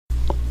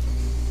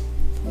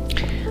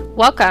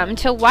Welcome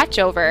to Watch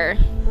Over,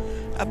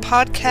 a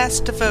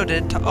podcast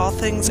devoted to all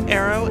things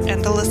Arrow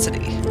and Elicity.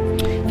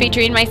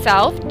 Featuring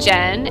myself,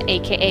 Jen,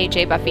 aka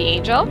J Buffy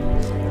Angel.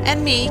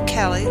 And me,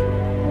 Kelly,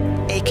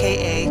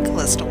 aka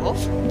Callista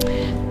Wolf.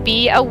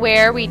 Be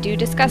aware we do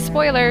discuss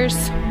spoilers.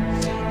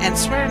 And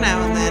swear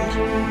now and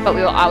then. But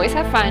we will always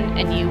have fun,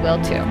 and you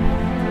will too.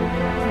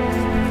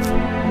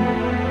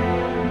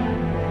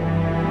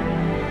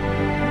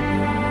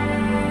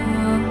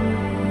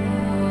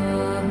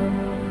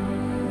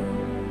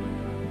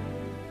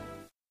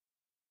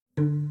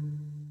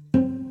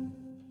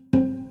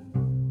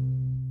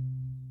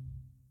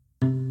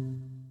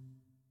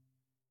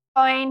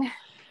 Going.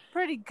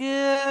 Pretty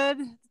good.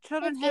 The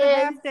children had a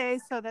half day,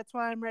 so that's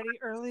why I'm ready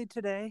early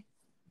today.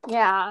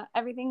 Yeah,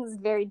 everything's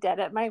very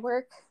dead at my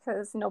work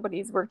because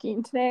nobody's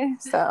working today,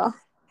 so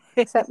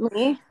except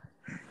me.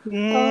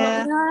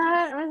 Yeah. So,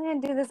 I'm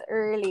gonna do this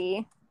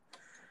early.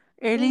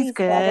 Early's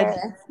good.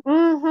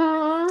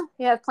 Mm-hmm.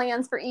 You have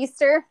plans for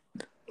Easter?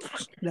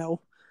 No.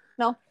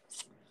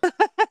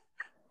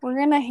 We're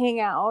gonna hang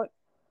out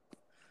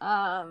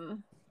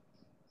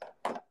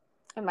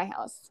in my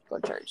house, go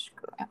to church.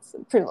 It's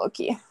pretty low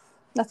key.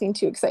 Nothing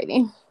too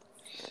exciting.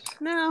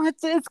 No,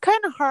 it's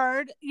kind of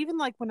hard. Even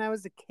like when I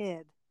was a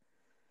kid,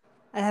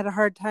 I had a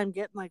hard time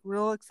getting like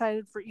real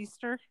excited for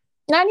Easter.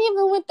 Not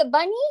even with the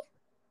bunny?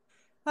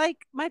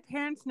 Like my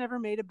parents never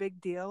made a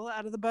big deal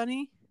out of the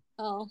bunny.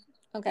 Oh,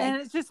 okay.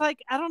 And it's just like,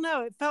 I don't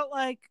know. It felt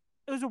like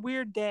it was a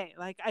weird day.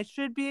 Like I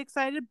should be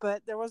excited,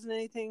 but there wasn't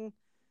anything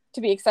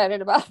to be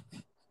excited about.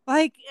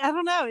 Like, I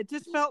don't know. It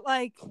just felt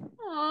like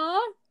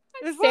Aww.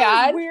 It was sad. one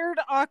of those weird,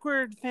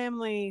 awkward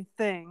family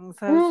things.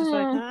 I was just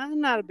like, I'm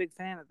not a big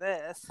fan of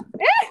this.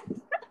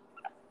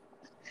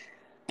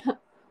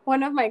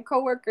 One of my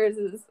coworkers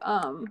is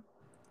from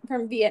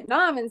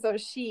Vietnam, and so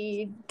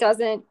she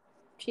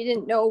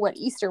didn't know what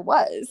Easter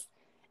was.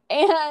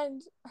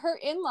 And her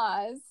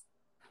in-laws,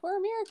 who are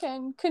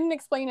American, couldn't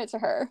explain it to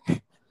her.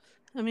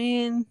 I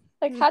mean,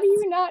 like, how do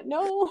you not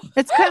know?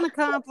 It's kind of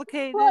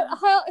complicated.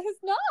 Well, it's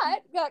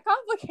not that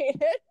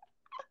complicated.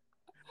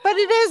 But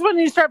it is when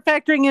you start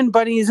factoring in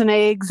bunnies and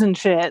eggs and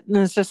shit, and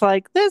it's just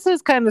like, this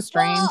is kind of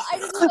strange. Well, I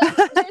mean,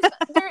 like,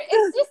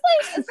 it's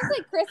just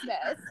like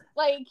Christmas,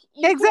 like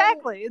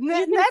exactly. You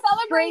can that's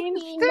celebrate strange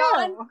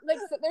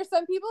the there's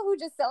some people who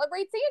just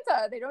celebrate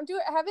Santa. They don't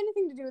have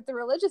anything to do with the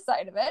religious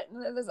side of it,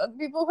 and there's other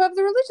people who have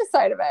the religious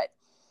side of it.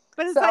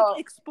 But it's like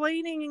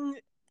explaining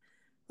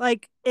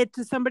like it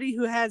to somebody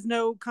who has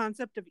no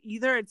concept of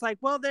either. It's like,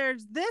 well,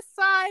 there's this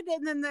side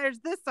and then there's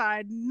this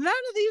side. None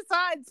of these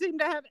sides seem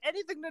to have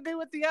anything to do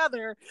with the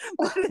other,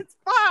 but it's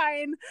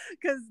fine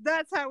because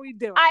that's how we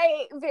do it.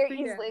 I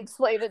very easily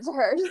explained it to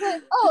her. She's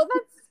like, oh,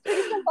 that's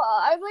pretty simple.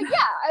 I was like,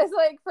 yeah. I was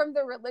like, from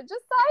the religious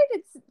side,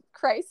 it's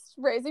Christ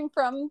raising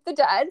from the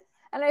dead.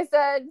 And I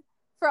said,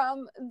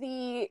 from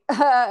the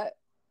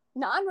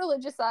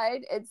non-religious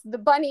side, it's the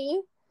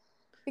bunny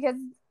because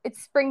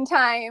it's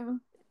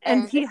springtime.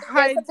 And he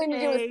hides something to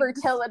do with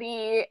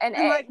fertility and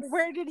eggs. Like,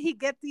 where did he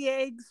get the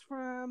eggs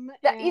from?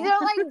 You know,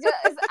 like,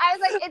 I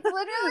was like, it's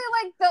literally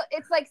like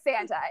it's like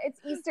Santa. It's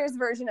Easter's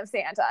version of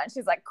Santa. And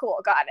she's like, cool,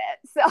 got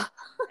it. So,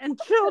 and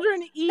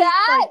children eat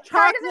like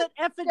chocolate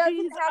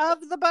effigies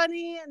of the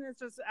bunny, and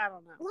it's just, I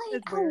don't know.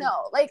 Like, I don't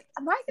know. Like,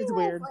 my thing is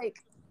weird.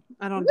 Like,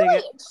 I don't really,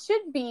 dig it. It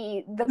should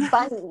be the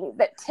bunny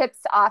that tips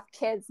off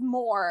kids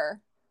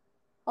more.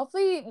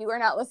 Hopefully, you are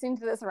not listening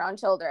to this around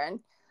children.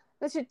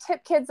 That should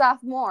tip kids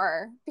off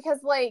more because,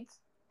 like,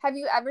 have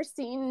you ever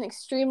seen an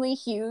extremely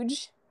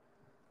huge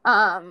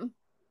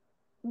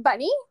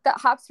bunny that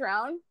hops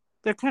around?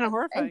 They're kind of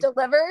horrifying. And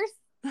delivers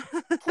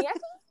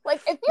candy?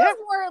 Like, it feels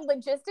more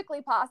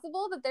logistically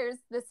possible that there's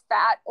this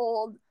fat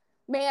old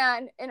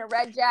man in a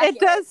red jacket. It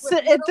does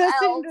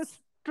seem to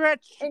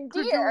stretch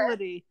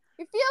credulity.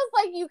 It feels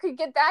like you could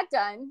get that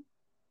done.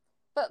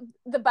 But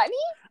the bunny?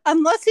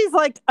 Unless he's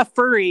like a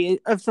furry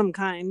of some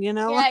kind, you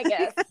know? Yeah, I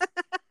guess.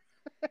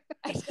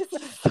 I just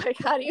was like,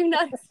 how do you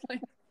not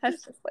explain?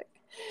 That's just like,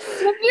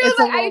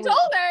 I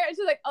told her, and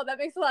she's like, oh, that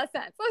makes a lot of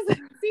sense. I was like,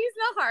 see, it's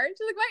not hard.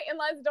 She's like, my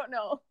in-laws don't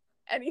know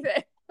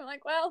anything. I'm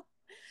like, well,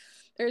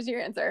 there's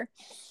your answer.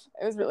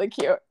 It was really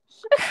cute. All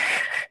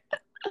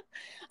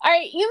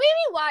right, you made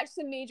me watch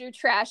some major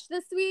trash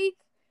this week,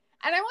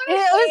 and I want to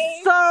say it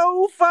was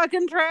so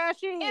fucking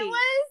trashy. It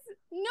was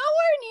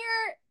nowhere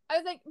near. I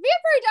was like,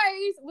 Vampire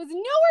Diaries was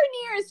nowhere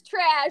near as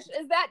trash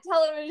as that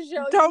television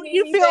show. Don't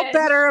you feel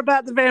better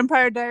about the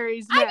Vampire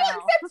Diaries now? I do,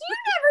 except you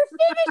never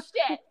finished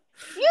it.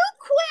 You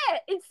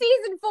quit in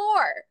season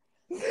 4.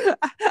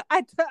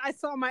 I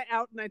saw my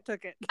out and I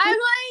took it. I'm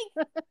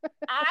like,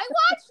 I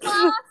watched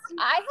Lost.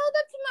 I held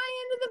up to my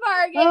end of the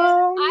bargain.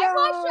 Oh, no. I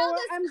watched all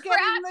this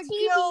crap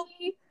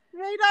TV.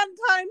 Right on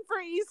time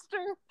for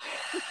Easter.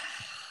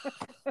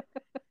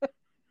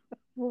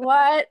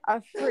 What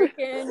a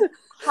freaking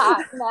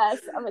hot mess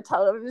of a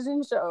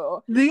television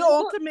show. The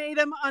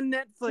Ultimatum on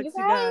Netflix, you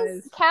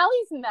guys.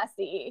 Callie's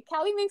messy.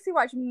 Callie makes me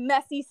watch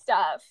messy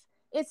stuff.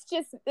 It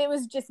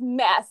was just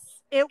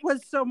mess. It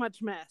was so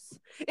much mess.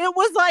 It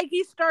was like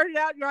he started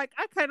out, you're like,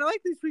 I kind of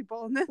like these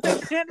people. And then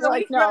at the end of the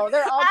week, no,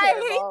 they're all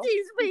terrible. I hate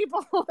these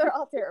people. They're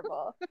all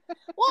terrible.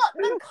 Well,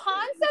 the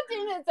concept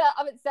in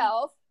of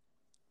itself,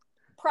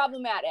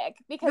 problematic.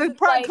 Because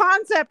the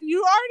concept,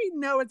 you already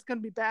know it's going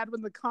to be bad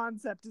when the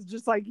concept is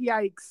just like,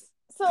 yikes.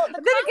 So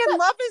then again,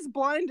 Love is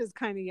Blind is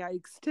kind of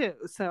yikes too.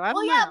 So I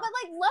don't know. Yeah, but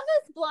like Love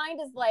is Blind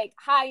is like,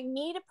 hi,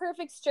 meet a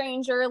perfect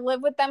stranger,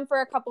 live with them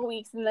for a couple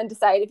weeks, and then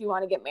decide if you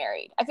want to get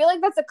married. I feel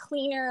like that's a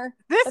cleaner.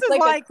 This is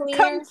like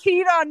come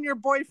cheat on your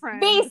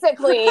boyfriend,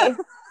 basically.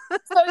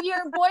 So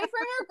your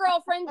boyfriend or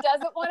girlfriend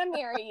doesn't want to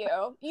marry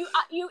you.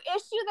 You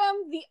issue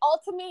them the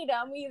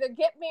ultimatum: we either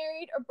get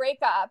married or break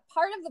up.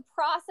 Part of the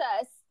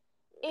process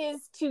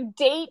is to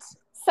date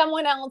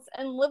someone else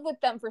and live with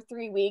them for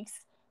 3 weeks.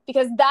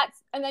 Because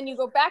and then you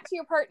go back to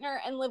your partner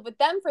and live with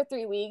them for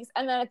 3 weeks.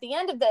 And then at the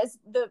end of this,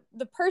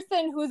 the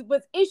person who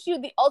was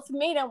issued the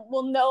ultimatum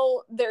will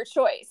know their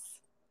choice.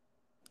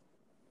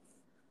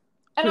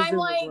 And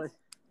presumably. I'm like,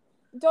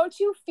 don't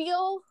you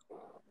feel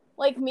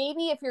like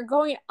maybe if you're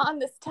going on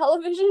this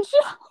television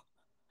show,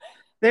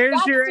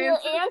 that's your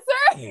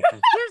answer?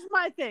 Here's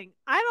my thing.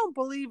 I don't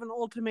believe in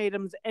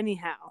ultimatums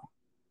anyhow.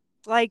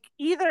 Like,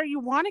 either you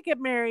want to get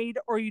married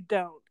or you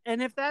don't.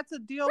 And if that's a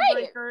deal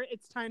breaker,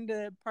 it's time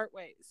to part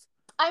ways.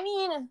 I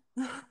mean,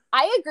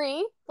 I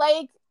agree.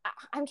 Like,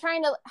 I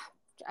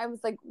was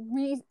like,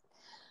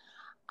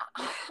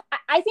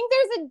 I think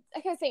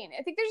like I was saying,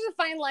 I think there's a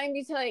fine line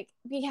between like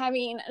be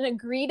having an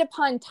agreed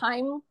upon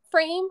time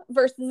frame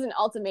versus an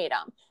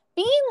ultimatum.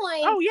 Being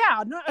like, oh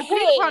yeah, no,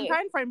 agreed upon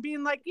time frame.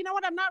 Being like, you know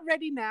what, I'm not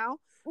ready now.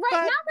 Right,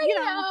 but, not ready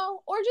now,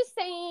 or just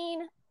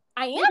saying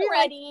I am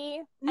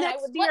ready.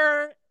 Next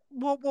year,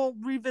 we'll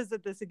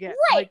revisit this again.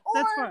 Right, like,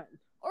 that's fun.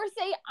 Or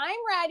say I'm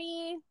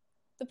ready.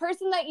 The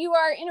person that you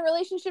are in a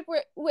relationship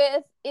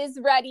with is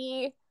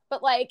ready.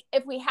 But like,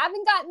 if we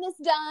haven't gotten this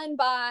done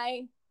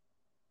by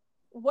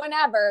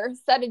whenever,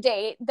 set a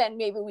date, then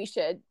maybe we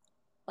should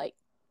like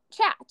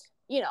chat,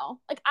 you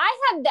know? Like, I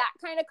had that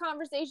kind of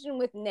conversation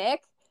with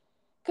Nick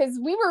because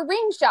we were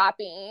ring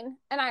shopping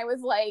and I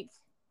was like,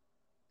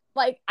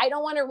 I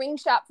don't want to ring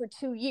shop for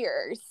 2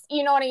 years.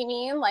 You know what I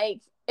mean?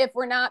 Like, if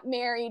we're not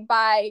married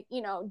by,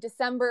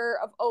 December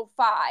of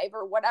 2005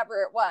 or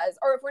whatever it was,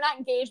 or if we're not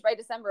engaged by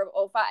December of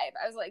 2005,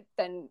 I was like,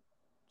 then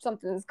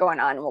something's going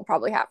on and we'll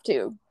probably have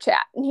to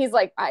chat. And he's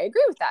like, I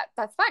agree with that.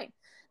 That's fine.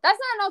 That's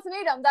not an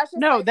ultimatum. That's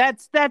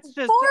just that's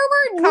just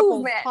forward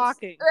movement.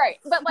 Talking. Right.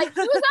 But like,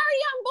 he was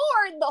already on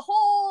board the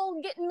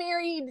whole getting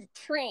married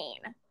train.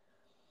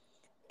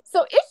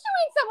 So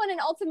issuing someone an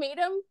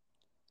ultimatum,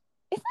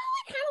 is that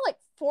like kind of like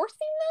forcing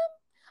them?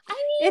 I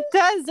mean, it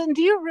does. And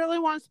do you really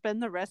want to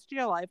spend the rest of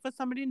your life with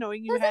somebody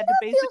knowing you had to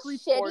basically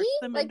force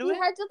them into it? Like,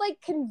 you had to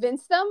like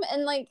convince them,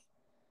 and like,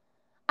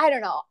 I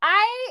don't know.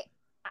 I'm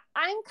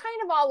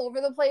kind of all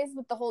over the place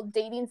with the whole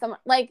dating someone.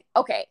 Like,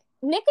 okay,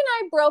 Nick and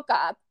I broke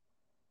up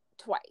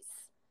twice,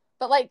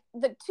 but like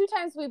the 2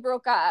 times we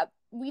broke up,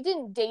 we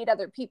didn't date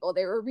other people.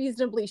 They were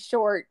reasonably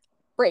short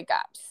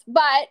breakups,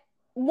 but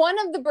one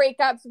of the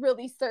breakups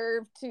really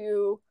served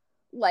to,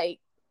 like,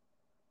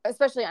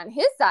 especially on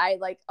his side,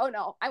 like, oh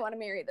no, I want to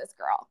marry this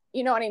girl.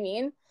 You know what I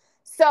mean?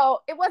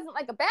 So it wasn't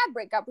like a bad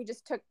breakup. We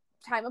just took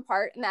time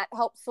apart, and that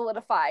helped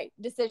solidify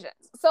decisions.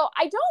 So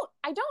I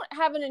don't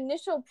have an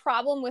initial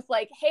problem with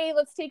like, hey,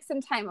 let's take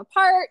some time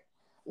apart.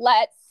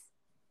 Let's,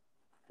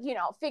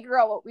 figure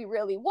out what we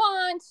really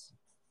want.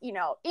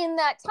 In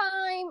that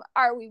time,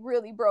 are we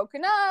really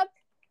broken up?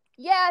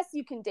 Yes,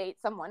 you can date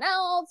someone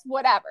else,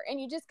 whatever. And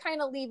you just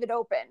kind of leave it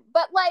open.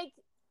 But like,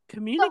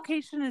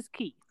 communication is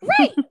key.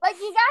 Right. Like,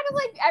 you gotta,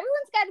 like,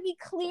 everyone's got to be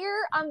clear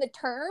on the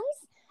terms.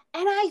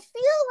 And I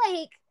feel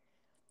like,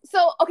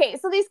 so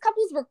these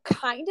couples were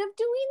kind of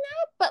doing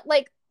that, but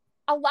like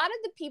a lot of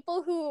the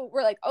people who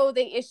were like, oh,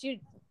 they issued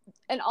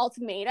an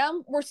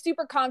ultimatum were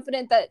super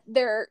confident that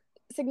their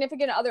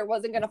significant other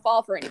wasn't going to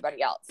fall for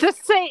anybody else.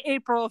 Just say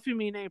April if you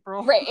mean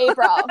April. Right,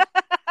 April.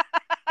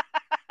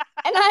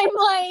 And I'm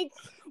like,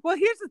 well,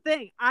 here's the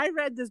thing. I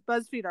read this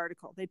BuzzFeed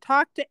article. They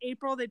talked to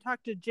April, they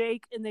talked to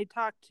Jake, and they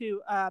talked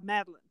to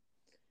Madeline.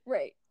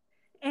 Right.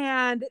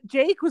 And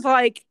Jake was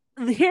like,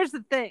 here's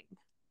the thing.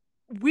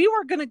 We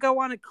were going to go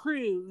on a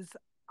cruise.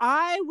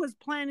 I was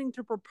planning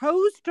to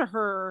propose to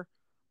her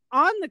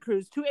on the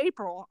cruise, to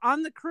April,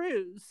 on the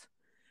cruise.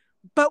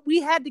 But we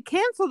had to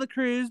cancel the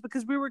cruise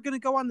because we were going to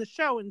go on the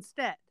show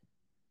instead.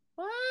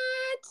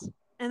 What?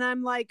 And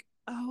I'm like,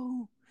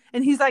 oh.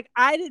 And he's like,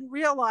 I didn't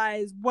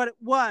realize what it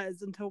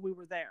was until we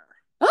were there.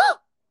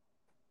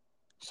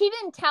 She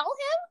didn't tell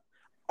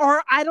him?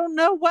 Or I don't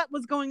know what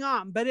was going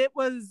on, but it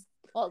was...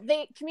 Well,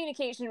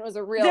 communication was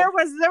a real... There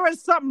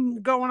was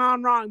something going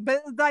on wrong,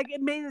 but like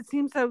it made it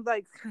seem so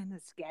like kind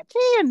of sketchy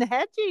and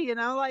hedgy,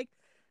 like...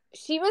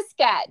 She was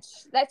sketch.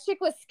 That chick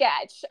was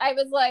sketch. I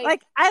was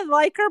like... I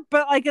like her,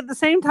 but like at the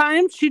same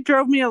time, she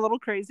drove me a little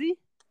crazy.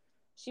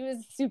 She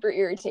was super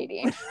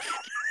irritating.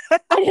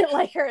 I didn't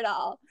like her at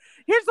all.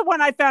 Here's the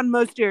one I found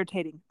most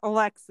irritating.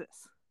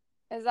 Alexis.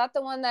 Is that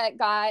the one that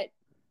got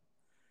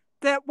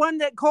that one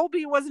that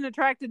Colby wasn't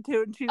attracted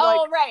to, and she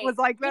Oh, right. was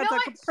like, that's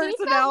like a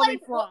personality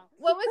flaw.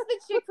 What was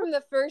the chick from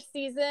the first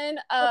season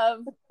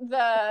of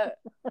the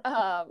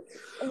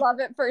Love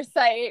at First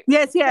Sight?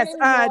 Yes.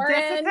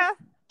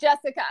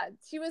 Jessica.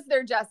 She was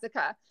their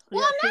Jessica.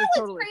 Well, Yeah,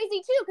 Madeline's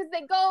crazy too, because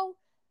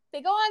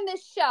they go on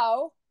this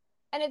show,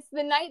 and it's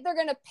the night they're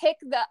gonna pick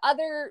the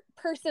other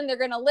person they're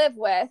gonna live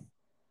with.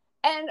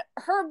 And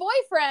her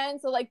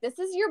boyfriend, so like, this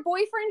is your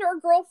boyfriend or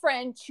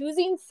girlfriend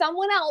choosing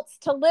someone else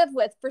to live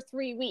with for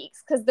 3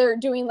 weeks because they're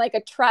doing like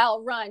a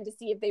trial run to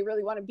see if they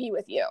really want to be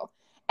with you.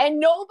 And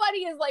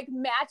nobody is like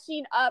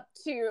matching up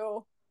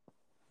to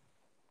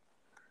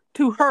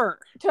her.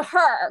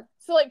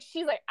 So like,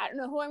 she's like, I don't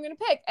know who I'm going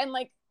to pick. And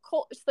like,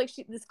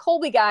 this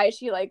Colby guy,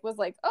 she like was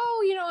like,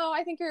 oh, you know,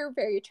 I think you're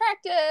very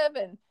attractive.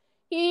 And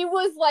he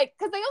was like,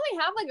 because they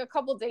only have like a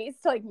couple days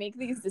to like make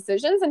these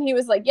decisions. And he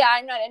was like, yeah,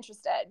 I'm not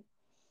interested.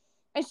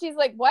 And she's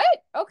like, what?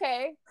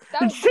 Okay.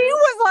 She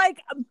was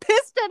like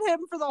pissed at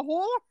him for the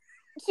whole.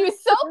 She was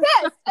so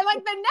pissed. And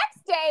like the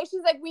next day,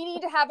 she's like, we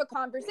need to have a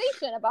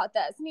conversation about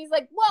this. And he's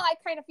like, well, I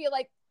kind of feel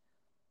like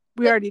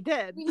we already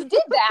did. We did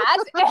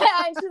that.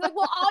 And she's like,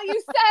 well, all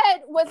you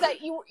said was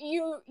that you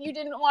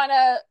didn't want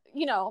to,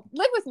 you know,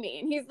 live with me.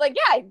 And he's like,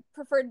 yeah, I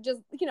prefer to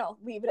just, you know,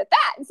 leave it at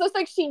that. And so it's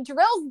like she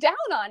drills down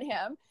on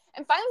him.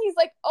 And finally he's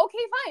like, okay,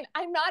 fine.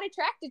 I'm not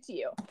attracted to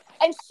you.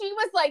 And she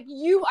was like,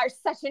 you are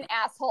such an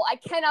asshole. I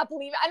cannot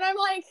believe it. And I'm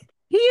like,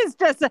 he is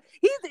just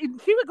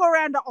she would go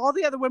around to all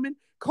the other women.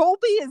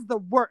 Colby is the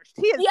worst.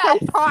 He is so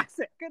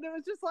toxic. And it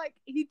was just like,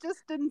 he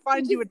just didn't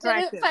find you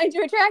attractive.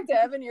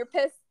 And you're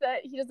pissed that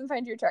he doesn't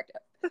find you attractive.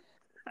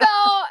 So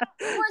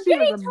we're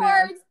getting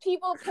towards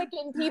people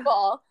picking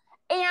people.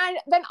 And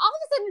then all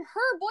of a sudden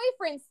her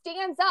boyfriend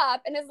stands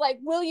up and is like,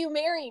 will you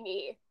marry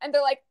me? And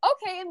they're like,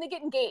 okay. And they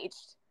get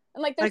engaged.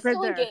 And like, they're like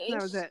still engaged.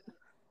 That was it.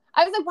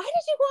 I was like, why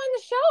did you go on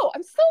the show?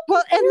 I'm so confused.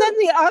 Well, and then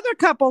the other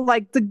couple,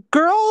 like the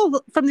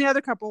girl from the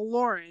other couple,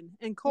 Lauren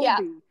and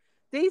Colby,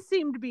 they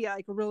seemed to be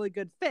like a really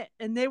good fit.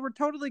 And they were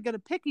totally going to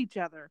pick each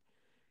other.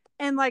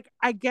 And like,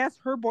 I guess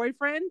her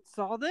boyfriend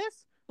saw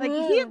this. Like,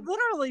 he had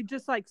literally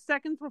just like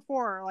seconds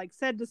before, like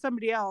said to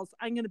somebody else,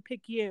 I'm going to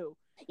pick you.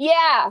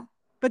 Yeah.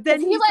 But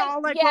then he saw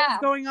like what was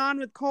going on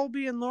with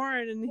Colby and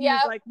Lauren. And he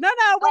was like, no,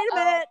 wait a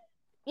minute.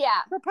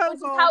 Yeah. Proposal. Which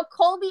is how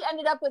Colby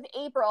ended up with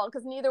April,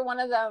 because neither one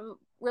of them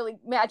really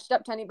matched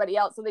up to anybody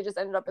else, so they just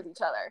ended up with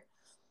each other.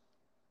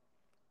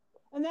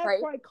 And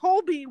that's why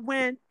Colby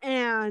went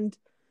and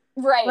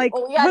like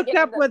hooked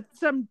up with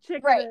some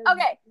chick. Right.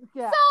 Okay.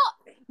 Yeah.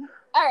 So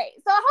all right.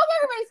 So I hope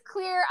everybody's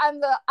clear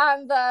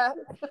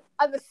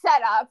on the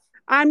setup.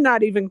 I'm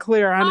not even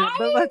clear on it,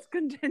 but let's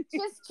continue.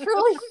 Just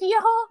truly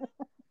feel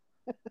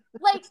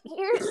like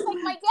here's like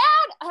my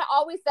dad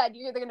always said,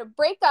 you're either gonna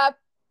break up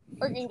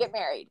or you're gonna get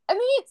married. I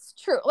mean, it's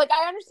true. Like,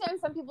 I understand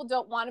some people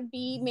don't want to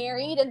be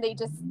married and they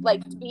just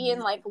like to be in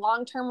like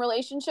long-term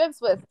relationships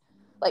with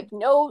like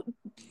no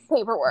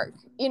paperwork,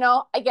 you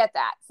know. I get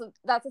that. So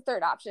that's a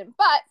third option,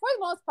 but for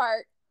the most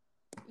part,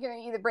 you're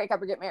gonna either break up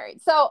or get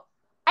married. So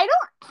I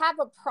don't have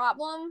a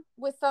problem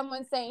with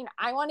someone saying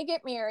I want to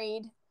get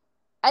married,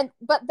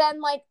 but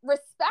then like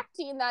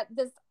respecting that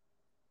this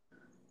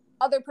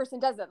other person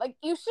doesn't. Like,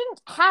 you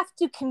shouldn't have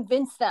to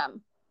convince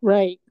them.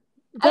 Right.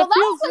 And that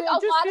was like a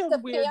lot of the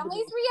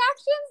family's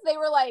reactions. They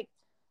were like,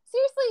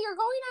 seriously, you're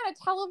going on a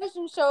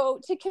television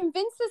show to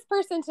convince this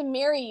person to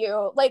marry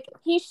you. Like,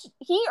 he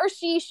or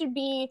she should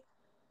be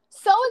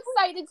so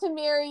excited to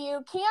marry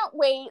you. Can't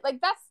wait.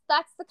 Like,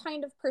 that's the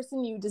kind of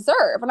person you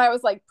deserve. And I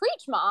was like,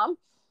 preach, Mom.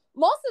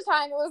 Most of the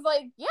time it was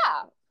like,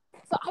 yeah.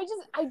 So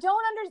I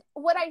don't understand.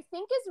 What I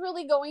think is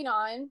really going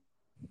on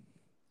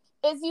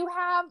is you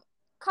have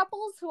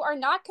couples who are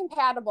not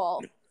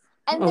compatible.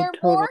 And they're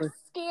more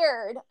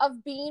scared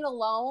of being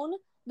alone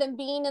than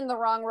being in the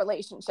wrong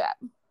relationship.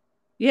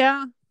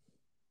 Yeah.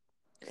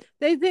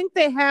 They think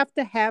they have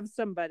to have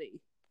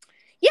somebody.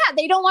 Yeah,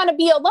 they don't want to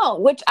be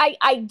alone, which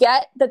I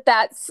get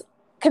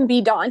can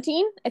be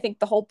daunting. I think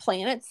the whole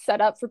planet's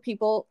set up for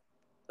people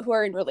who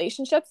are in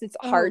relationships. It's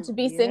hard to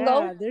be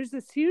single. There's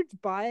this huge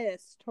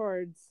bias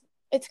towards.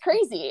 It's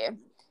crazy.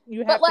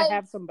 You have to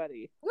have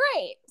somebody.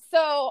 Right.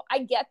 So I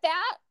get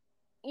that.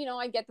 You know,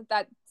 I get that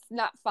that's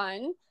not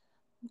fun.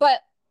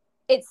 But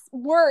it's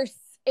worse.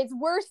 It's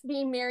worse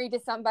being married to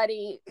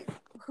somebody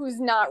who's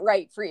not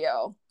right for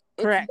you.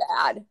 It's Correct.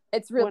 bad.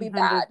 It's really 100%,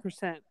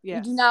 bad. Yes.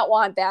 You do not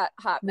want that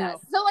hot mess.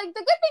 No. So, like, the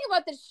good thing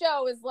about this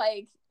show is,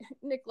 like,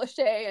 Nick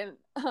Lachey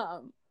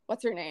and,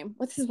 what's her name?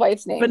 What's his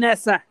wife's name?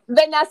 Vanessa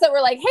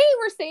were like, hey,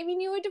 we're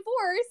saving you a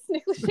divorce.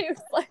 Nick Lachey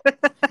was like,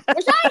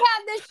 wish I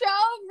had this show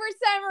first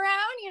time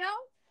around, you know?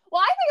 Well,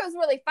 I think it was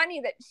really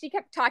funny that she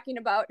kept talking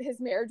about his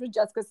marriage with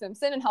Jessica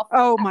Simpson and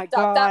how my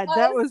God,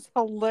 that was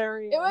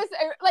hilarious. It was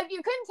like,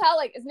 you couldn't tell,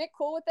 like, is Nick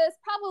cool with this?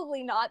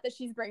 Probably not that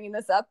she's bringing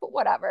this up, but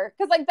whatever.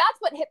 Because like, that's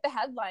what hit the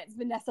headlines.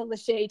 Vanessa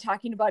Lachey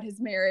talking about his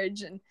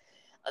marriage, but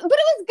it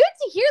was good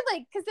to hear,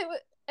 like, because it was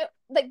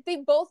like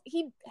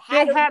he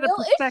had a real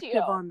perspective issue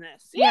on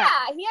this. Yeah,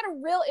 he had a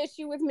real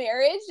issue with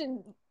marriage,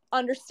 and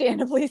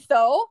understandably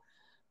so.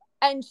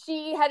 And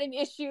she had an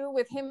issue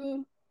with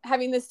him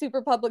having this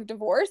super public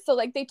divorce. So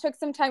like they took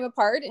some time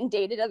apart and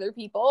dated other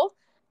people.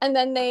 And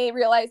then they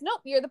realized,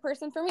 nope, you're the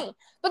person for me.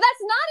 But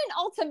that's not an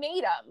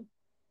ultimatum.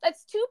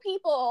 That's two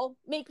people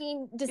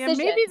making decisions.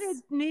 Yeah, maybe they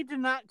need to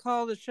not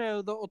call the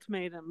show The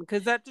Ultimatum,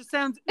 because that just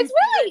sounds... It's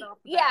really,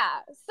 yeah.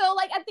 So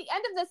like at the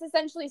end of this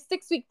essentially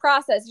 6-week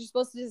process, you're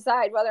supposed to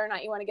decide whether or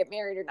not you want to get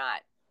married or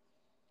not.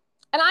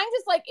 And I'm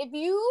just like, if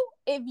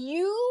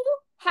you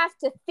have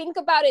to think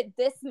about it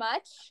this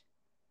much,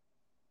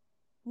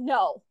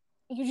 no,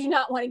 you do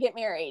not want to get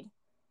married.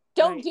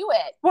 Don't do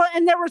it. Well,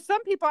 and there were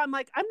some people I'm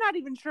like, I'm not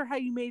even sure how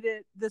you made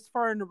it this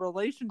far in a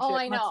relationship. Oh,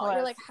 I know.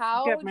 You're like,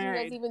 how do you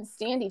guys even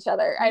stand each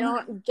other? I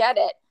don't get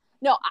it.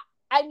 No,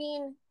 I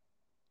mean,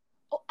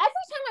 every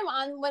time I'm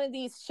on one of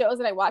these shows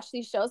and I watch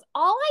these shows,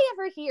 all I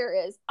ever hear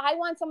is, I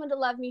want someone to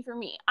love me for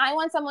me. I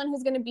want someone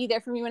who's going to be there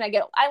for me when I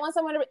get old. I want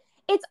someone to...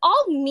 It's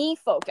all me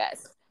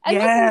focused. And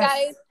listen,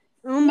 guys,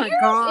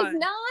 marriage is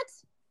not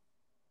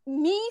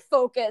me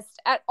focused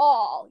at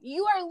all.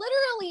 You are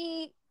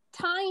literally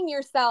tying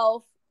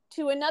yourself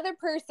to another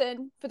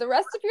person for the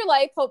rest of your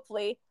life,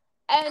 hopefully.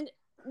 And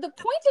the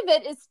point of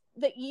it is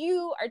that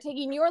you are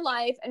taking your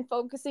life and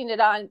focusing it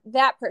on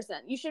that person.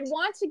 You should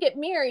want to get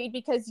married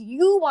because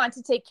you want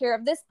to take care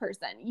of this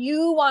person.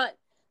 You want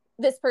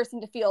this person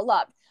to feel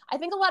loved. I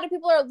think a lot of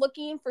people are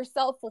looking for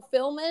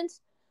self-fulfillment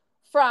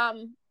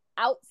from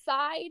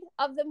outside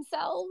of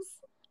themselves,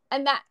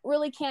 and that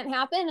really can't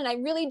happen. And I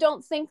really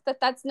don't think that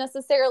that's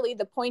necessarily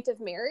the point of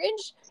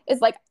marriage,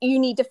 is like, you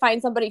need to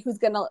find somebody who's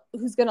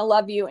gonna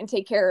love you and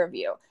take care of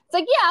you. It's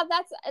like, yeah,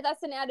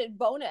 that's an added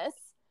bonus,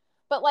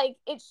 but like,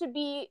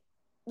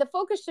 the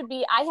focus should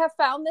be, I have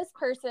found this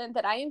person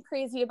that I am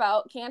crazy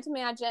about, can't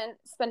imagine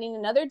spending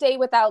another day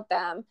without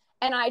them,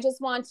 and I just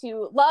want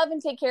to love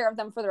and take care of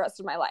them for the rest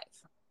of my life.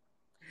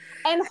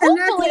 And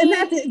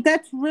hopefully,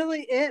 that's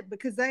really it,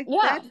 because that's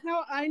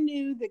how I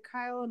knew that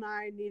Kyle and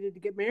I needed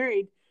to get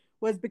married,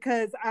 was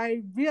because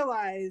I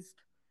realized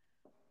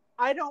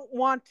I don't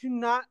want to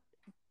not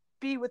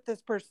be with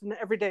this person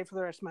every day for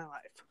the rest of my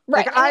life.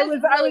 Right. Like, I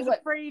was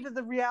afraid of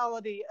the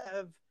reality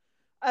of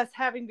us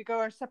having to go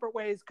our separate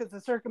ways because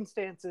of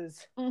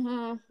circumstances. Mm-hmm.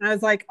 And I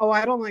was like, oh,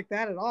 I don't like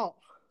that at all.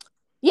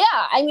 Yeah,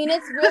 I mean,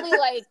 it's really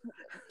like,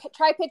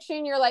 try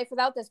picturing your life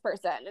without this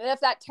person. And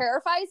if that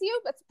terrifies you,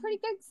 that's a pretty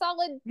good,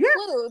 solid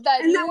clue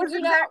that and that was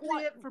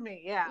exactly it for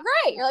me. Yeah.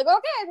 Right. You're like,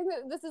 okay, I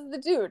think this is the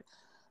dude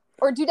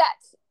or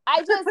dudette. I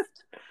just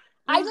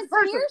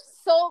hear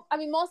I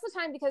mean, most of the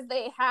time, because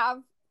they have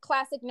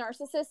classic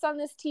narcissists on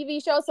this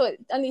TV show. So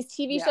on these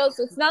TV shows,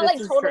 so it's not like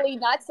totally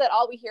nuts that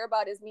all we hear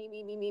about is me,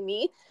 me, me, me,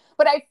 me.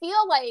 But I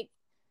feel like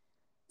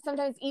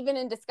sometimes even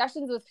in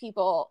discussions with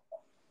people,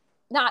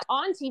 not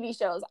on TV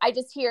shows, I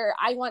just hear,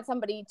 I want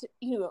somebody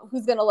to,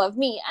 who's going to love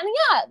me. And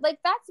yeah, like,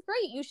 that's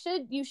great. You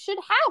should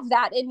have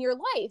that in your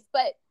life,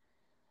 but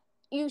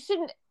you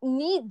shouldn't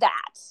need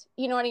that.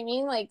 You know what I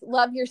mean? Like,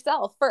 love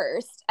yourself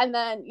first, and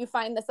then you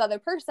find this other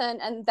person,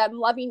 and them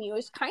loving you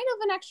is kind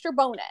of an extra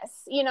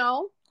bonus,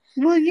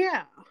 Well,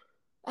 yeah.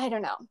 I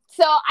don't know.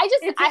 So I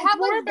have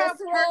more like about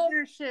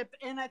partnership,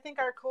 and I think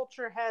our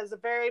culture has a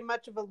very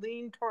much of a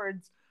lean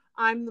towards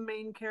I'm the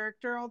main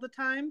character all the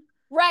time.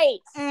 Right.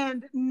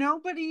 And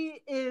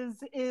nobody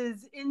is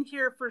in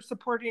here for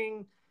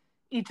supporting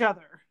each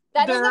other.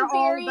 That is a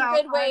very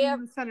good way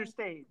of center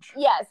stage.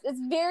 Yes, it's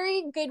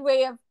very good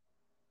way of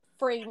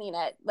framing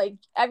it. Like,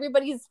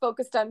 everybody's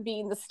focused on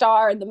being the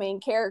star and the main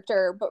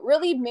character, but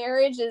really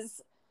marriage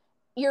is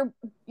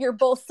you're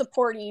both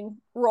supporting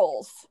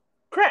roles.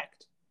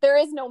 Correct. There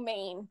is no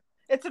main.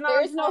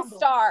 There is no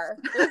star.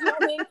 There's no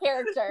main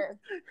character.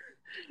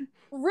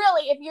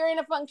 Really, if you're in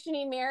a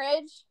functioning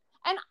marriage,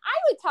 and I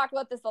would talk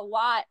about this a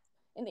lot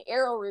in the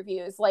Arrow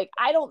reviews, like,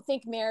 I don't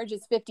think marriage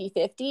is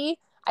 50-50.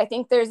 I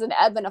think there's an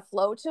ebb and a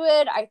flow to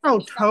it. I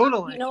think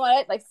totally. You know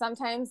what? Like,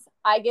 sometimes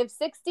I give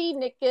 60,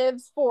 Nick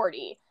gives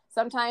 40.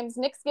 Sometimes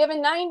Nick's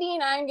giving 90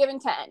 and I'm giving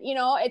 10.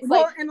 It's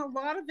and a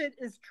lot of it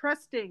is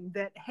trusting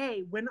that,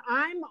 hey, when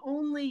I'm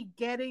only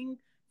getting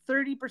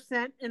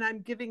 30% and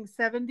I'm giving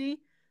 70,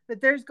 that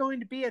there's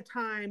going to be a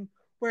time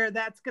where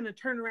that's going to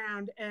turn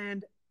around,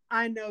 and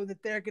I know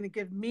that they're going to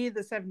give me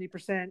the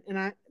 70%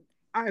 and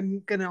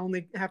I'm going to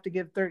only have to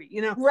give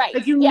 30, Right.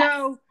 Like,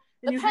 know,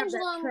 and the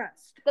pendulum,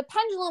 trust. The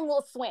pendulum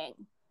will swing.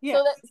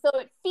 Yes. So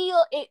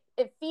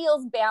it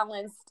feels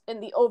balanced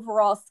in the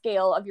overall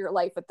scale of your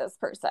life with this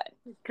person.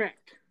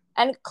 Correct.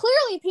 And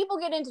clearly people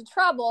get into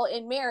trouble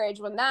in marriage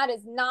when that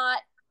is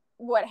not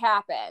what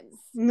happens.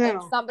 No.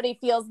 And somebody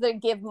feels they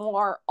give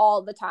more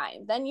all the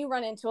time. Then you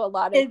run into a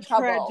lot of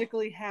trouble. It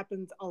tragically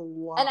happens a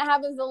lot. And it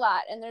happens a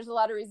lot. And there's a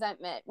lot of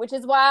resentment, which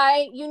is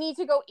why you need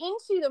to go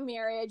into the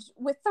marriage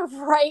with the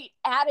right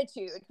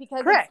attitude,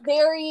 because Correct.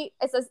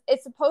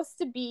 it's supposed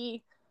to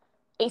be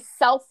a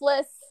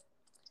selfless,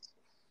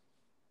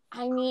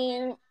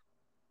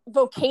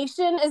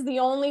 vocation is the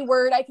only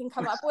word I can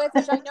come up with,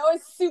 which I know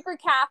is super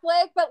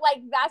Catholic, but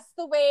like, that's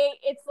the way.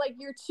 It's like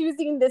you're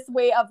choosing this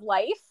way of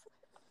life.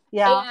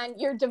 Yeah. And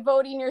you're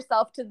devoting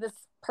yourself to this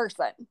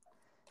person.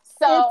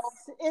 So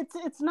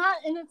it's not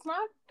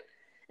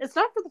it's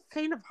not for the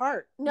faint of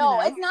heart. No, you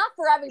know? it's not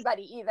for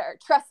everybody either.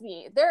 Trust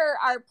me. There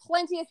are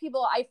plenty of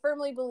people, I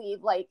firmly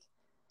believe, like,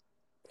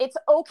 it's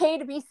okay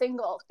to be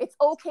single. It's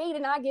okay to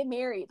not get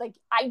married. Like,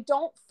 I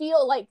don't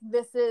feel like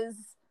this is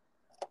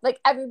like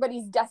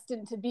everybody's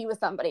destined to be with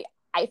somebody.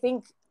 I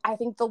think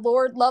the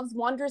Lord loves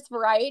wondrous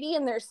variety,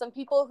 and there's some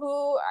people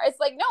who are, it's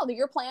like, no,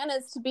 your plan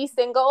is to be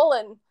single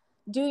and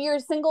do your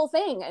single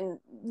thing and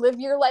live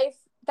your life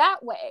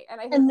that way.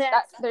 And I think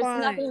that there's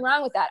nothing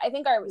wrong with that. I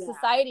think our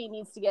society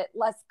needs to get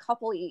less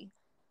coupley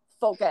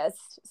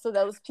focused, so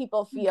those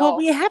people feel. But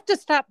we have to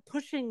stop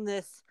pushing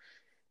these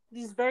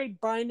very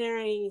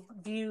binary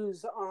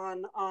views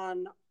on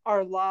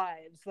our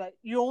lives. Like,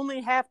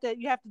 you have to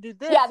do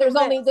this. Yeah, there's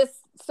only this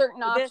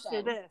certain option. This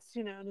or this,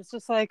 you know, and it's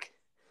just like.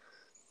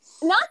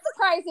 Not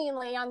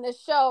surprisingly, on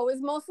this show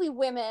is mostly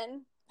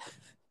women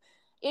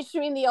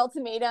issuing the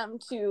ultimatum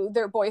to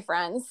their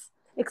boyfriends.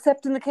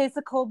 Except in the case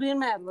of Colby and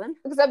Madeline.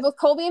 Except with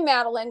Colby and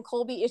Madeline,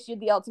 Colby issued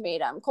the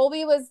ultimatum.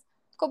 Colby was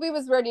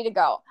ready to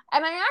go.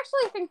 And I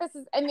actually think this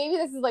is, and maybe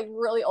this is like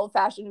really old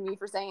fashioned to me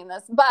for saying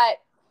this, but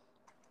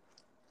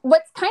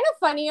what's kind of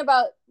funny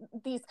about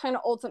these kind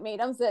of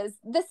ultimatums is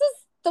this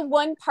is the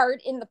one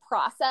part in the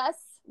process,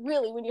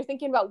 really, when you're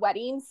thinking about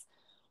weddings,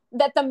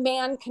 that the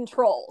man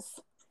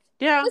controls.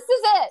 Yeah. This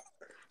is it.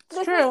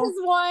 This true. is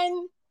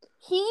one.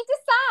 He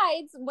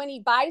decides when he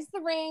buys the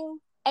ring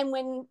and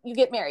when you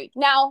get married.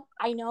 Now,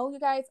 I know, you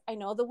guys, I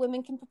know the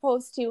women can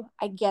propose too.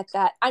 I get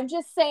that. I'm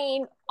just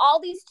saying,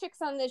 all these chicks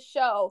on this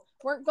show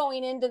weren't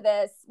going into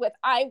this with,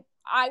 I'm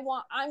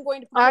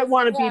going to propose. I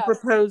want to be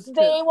proposed to.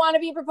 They want to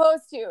be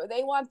proposed to.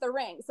 They want the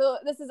ring. So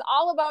this is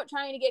all about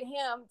trying to get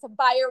him to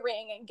buy a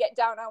ring and get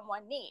down on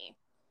one knee.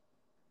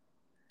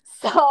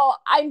 So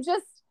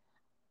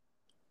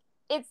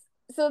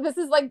so this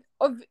is like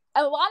a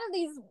lot of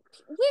these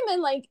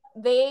women, like,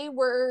 they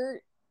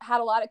had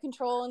a lot of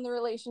control in the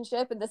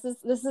relationship, and this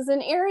is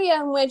an area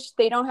in which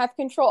they don't have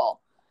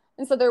control,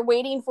 and so they're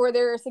waiting for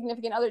their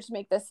significant other to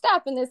make this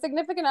step, and their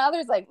significant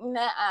other's like,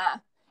 nah.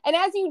 And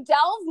as you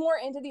delve more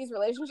into these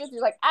relationships,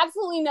 you're like,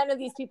 absolutely none of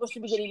these people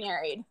should be getting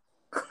married.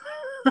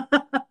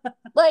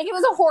 Like, it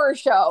was a horror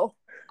show.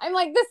 I'm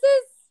like,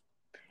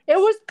 it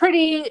was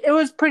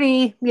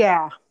pretty,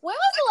 yeah. When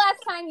was the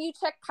last time you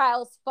checked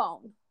Kyle's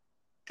phone?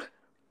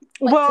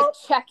 Like, well,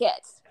 to check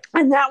it.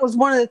 And that was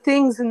one of the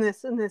things in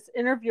this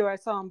interview I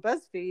saw on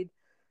BuzzFeed,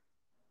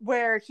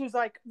 where she was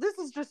like, "This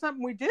is just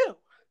something we do."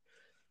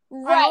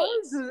 Right?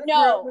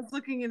 I was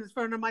looking in his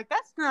phone. I'm like,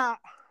 "That's not."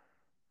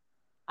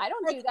 I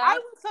don't do that. I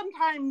would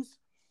sometimes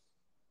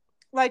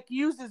like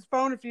use his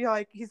phone if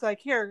he's like,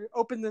 "Here,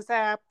 open this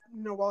app,"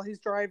 you know, while he's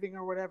driving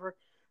or whatever.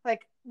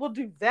 Like, we'll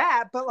do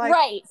that, but like,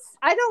 right.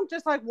 I don't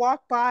just like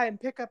walk by and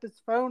pick up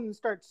his phone and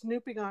start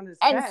snooping on his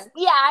text.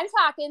 Yeah, I'm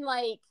talking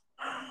like.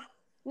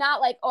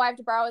 Not like, oh, I have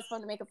to borrow his phone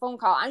to make a phone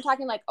call. I'm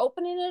talking like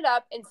opening it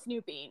up and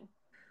snooping.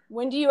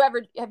 When do you ever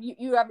do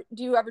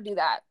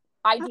that?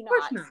 I do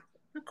not.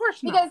 Of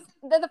course not. Because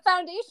the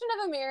foundation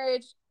of a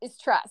marriage is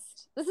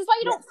trust. This is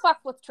why you don't fuck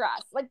with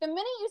trust. Like, the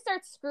minute you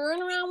start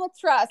screwing around with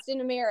trust in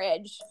a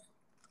marriage,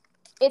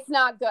 it's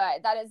not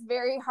good. That is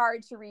very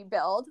hard to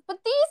rebuild.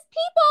 But these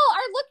people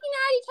are looking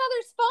at each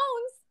other's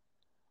phones.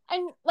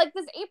 And like,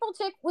 this April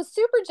chick was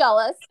super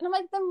jealous. And I'm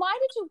like, then why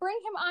did you bring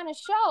him on a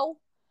show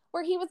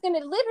where he was going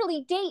to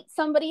literally date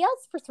somebody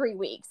else for 3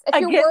 weeks if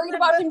you're worried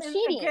about him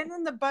cheating? Again,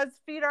 in the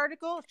BuzzFeed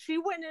article, she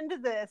went into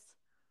this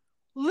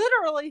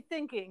literally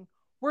thinking,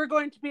 we're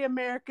going to be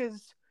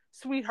America's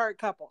sweetheart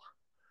couple.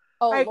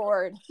 Oh, like,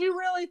 Lord. She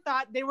really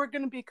thought they were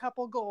going to be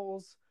couple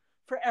goals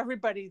for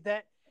everybody,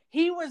 that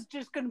he was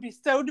just going to be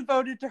so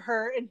devoted to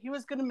her and he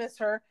was going to miss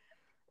her.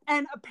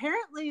 And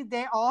apparently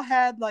they all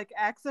had like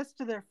access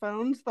to their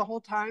phones the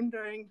whole time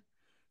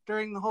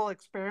during the whole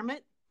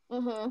experiment.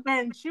 Mm-hmm.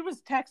 And she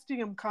was texting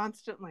him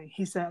constantly,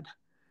 he said.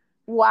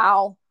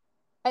 Wow.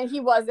 And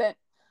he wasn't.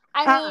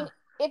 I mean,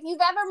 if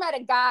you've ever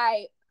met a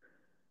guy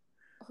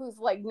who's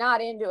like not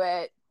into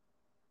it.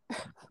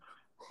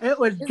 It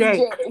was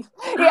Jake.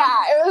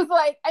 Yeah, it was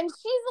like, and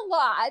she's a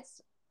lot.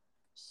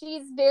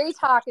 She's very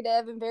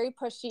talkative and very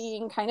pushy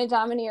and kind of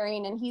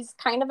domineering, and he's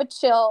kind of a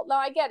chill. No,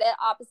 I get it.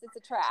 Opposites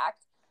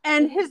attract.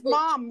 And his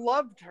mom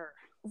loved her.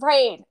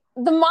 Right.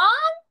 The mom?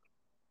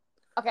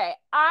 Okay,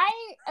 I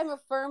am a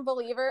firm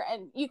believer,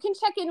 and you can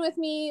check in with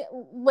me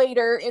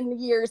later in the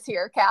years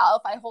here,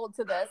 Cal, if I hold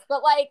to this.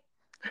 But like,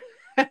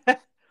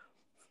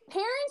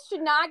 parents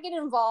should not get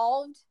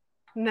involved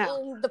in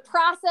the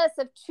process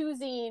of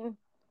choosing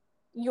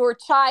your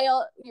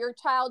child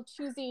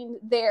choosing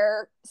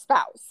their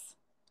spouse.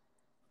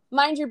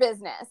 Mind your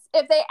business.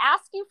 If they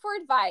ask you for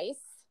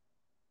advice,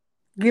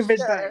 give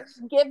advice.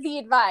 Give the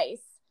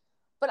advice.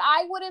 But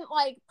I wouldn't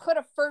like put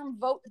a firm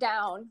vote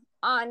down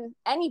on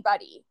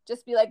anybody.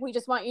 Just be like, we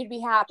just want you to be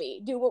happy.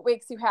 Do what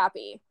makes you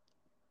happy.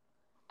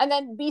 And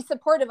then be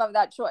supportive of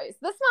that choice.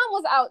 This mom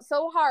was out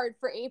so hard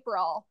for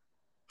April.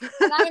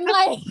 And I'm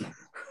like,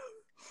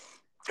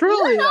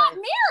 Truly, you're not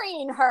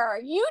marrying her.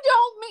 You're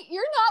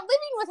not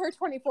living with her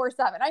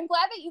 24/7. I'm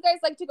glad that you guys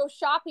like to go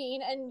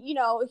shopping, and you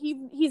know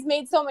he's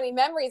made so many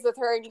memories with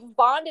her, and you've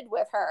bonded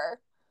with her.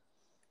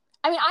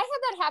 I mean, I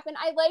had that happen.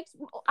 I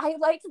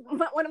liked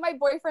one of my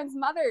boyfriend's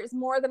mothers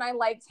more than I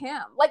liked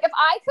him. Like, if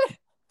I could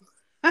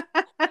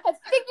have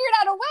figured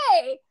out a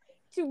way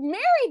to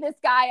marry this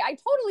guy, I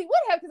totally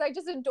would have, because I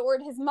just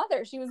adored his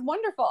mother. She was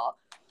wonderful.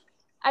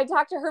 I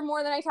talked to her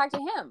more than I talked to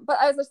him, but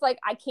I was just like,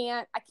 I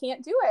can't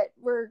do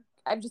it.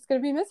 I'm just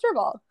going to be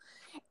miserable.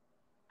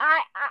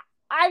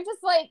 I'm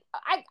just like,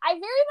 I very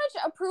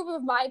much approve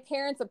of my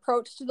parents'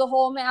 approach to the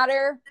whole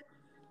matter.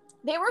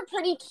 They were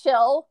pretty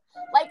chill,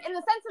 like in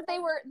the sense that they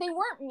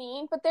weren't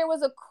mean, but there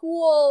was a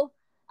cool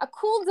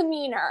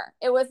demeanor.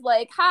 It was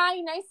like,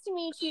 hi, nice to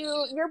meet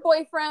you. Your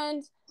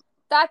boyfriend,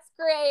 that's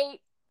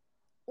great.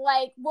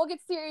 Like, we'll get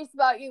serious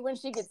about you when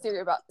she gets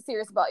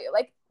serious about you.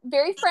 Like,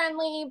 very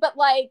friendly, but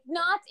like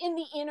not in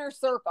the inner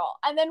circle.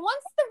 And then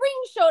once the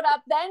ring showed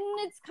up, then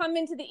it's come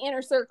into the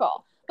inner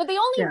circle. But they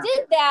only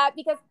did that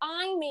because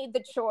I made the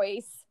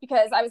choice,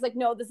 because I was like,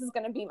 no, this is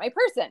going to be my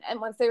person. And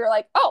once they were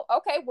like, oh,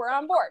 okay, we're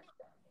on board.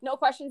 No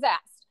questions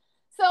asked.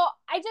 So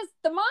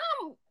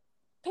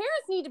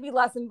parents need to be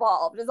less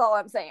involved is all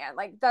I'm saying.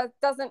 Like, that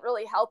doesn't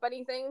really help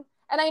anything.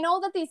 And I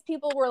know that these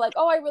people were like,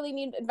 oh, I really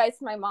need advice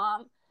from my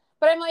mom.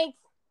 But I'm like,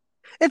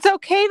 it's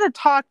okay to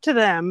talk to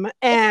them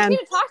and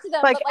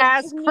like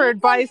ask for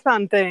advice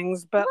on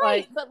things, but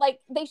right, but like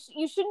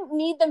you shouldn't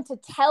need them to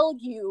tell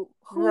you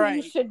who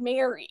you should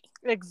marry.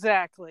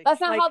 Exactly.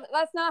 That's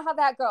not how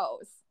that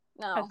goes.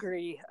 No.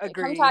 Agree.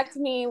 Come talk to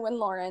me when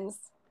Lauren's.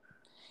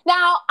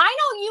 Now, I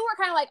know you were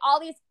kind of like, all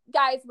these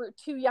guys were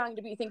too young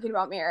to be thinking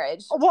about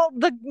marriage. Well,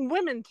 the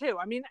women too.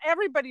 I mean,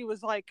 everybody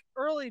was like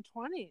early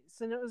 20s,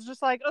 and it was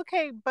just like,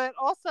 okay, but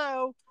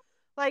also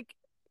like,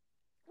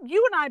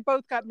 you and I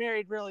both got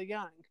married really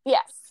young.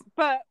 Yes.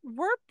 But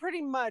we're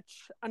pretty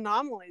much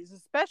anomalies,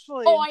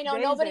 especially. Oh, I know.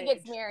 Nobody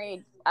gets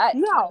married at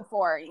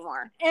 24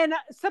 anymore. And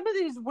some of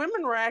these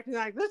women were acting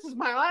like, this is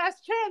my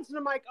last chance. And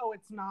I'm like, oh,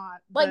 it's not.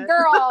 Like,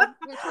 girl,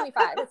 you're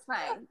 25. It's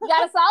fine. You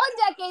got a solid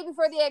decade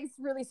before the eggs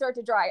really start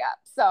to dry up.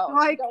 So,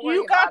 like,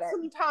 you got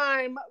some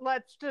time.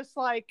 Let's just,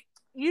 like,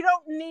 you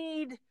don't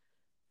need,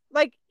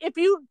 like, if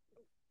you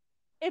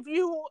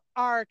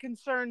are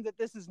concerned that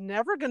this is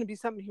never going to be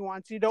something he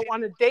wants, you don't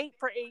want to date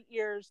for 8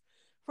 years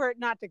for it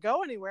not to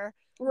go anywhere.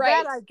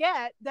 Right. That I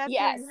get. That's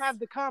where you have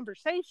the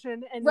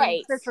conversation and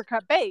fish or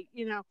cut bait,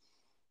 you know.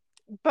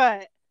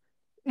 But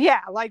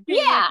yeah, like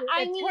being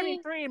at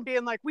 23 and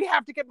being like, we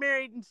have to get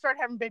married and start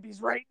having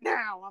babies right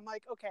now. I'm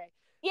like, okay.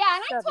 Yeah,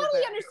 and I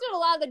totally understood a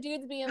lot of the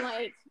dudes being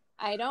like,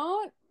 I'm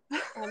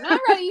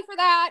not ready for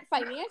that.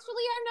 Financially,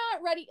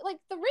 I'm not ready. Like,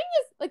 the ring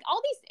is like,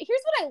 all these,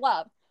 here's what I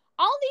love.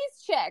 All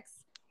these chicks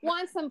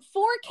want some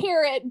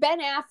 4-carat Ben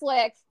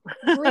Affleck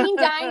green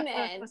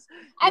diamond,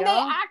 and they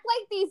act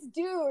like these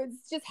dudes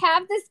just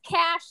have this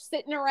cash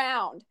sitting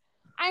around.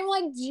 I'm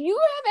like, do you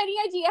have any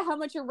idea how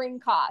much a ring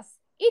costs?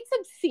 It's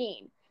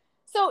obscene.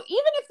 So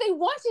even if they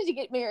wanted to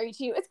get married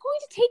to you, it's going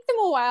to take them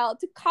a while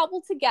to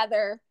cobble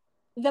together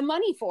the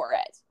money for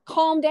it.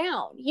 Calm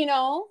down, you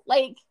know,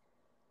 like,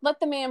 let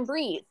the man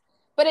breathe.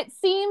 But it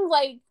seemed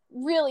like,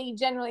 really,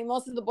 generally,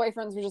 most of the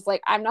boyfriends were just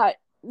like, I'm not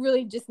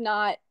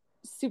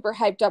super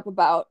hyped up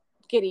about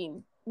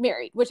getting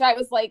married, which I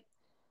was like,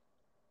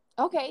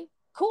 okay,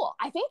 cool.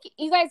 I think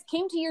you guys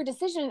came to your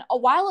decision a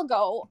while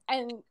ago,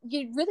 and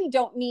you really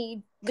don't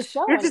need the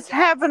show. You're just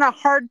having a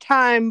hard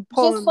time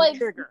pulling the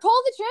trigger.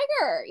 Pull the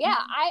trigger. Yeah,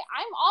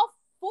 I'm all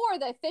for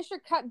the fish or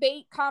cut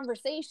bait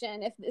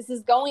conversation. If this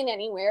is going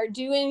anywhere,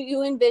 do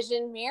you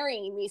envision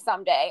marrying me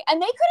someday?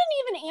 And they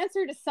couldn't even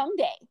answer to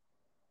someday.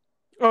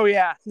 Oh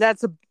yeah,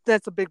 that's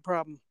a big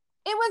problem.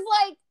 It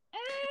was like,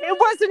 it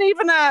wasn't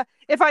even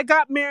if I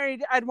got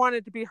married, I'd want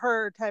it to be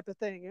her type of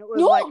thing. It was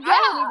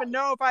I don't even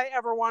know if I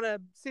ever want to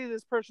see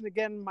this person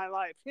again in my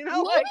life. You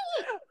know,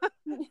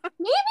 maybe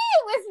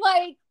it was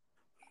like,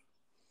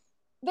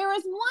 there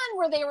was one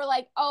where they were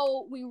like,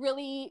 oh, we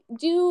really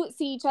do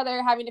see each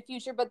other having a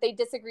future, but they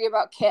disagree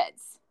about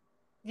kids.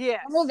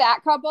 Yes. Remember that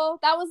couple?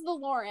 That was the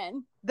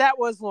Lauren. That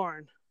was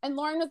Lauren. And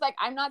Lauren was like,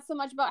 I'm not so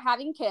much about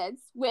having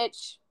kids,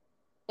 which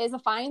is a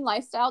fine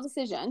lifestyle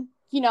decision,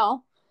 you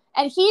know?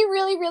 And he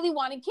really, really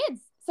wanted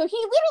kids. So he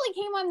literally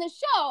came on this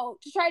show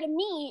to try to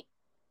meet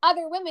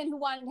other women who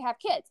wanted to have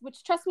kids,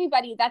 which, trust me,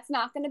 buddy, that's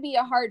not going to be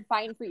a hard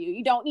find for you.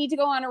 You don't need to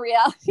go on a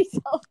reality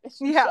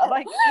television show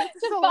like,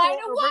 to find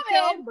a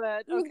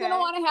woman who's going to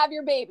want to have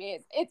your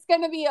babies. It's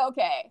going to be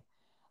okay.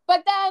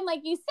 But then,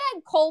 like you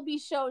said, Colby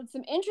showed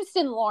some interest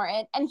in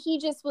Lauren, and he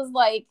just was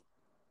like,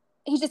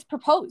 he just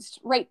proposed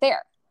right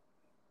there.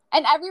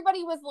 And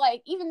everybody was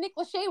like, even Nick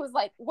Lachey was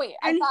like, wait.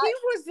 And he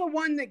was the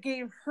one that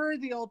gave her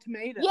the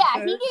ultimatum. Yeah, so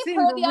he gave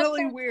her the ultimatum.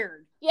 Really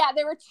weird. Yeah,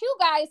 there were 2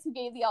 guys who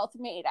gave the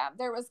ultimatum.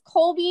 There was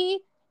Colby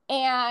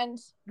and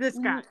this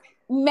guy.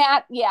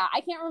 Matt. Yeah,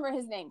 I can't remember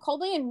his name.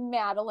 Colby and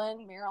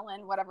Marilyn,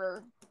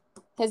 whatever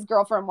his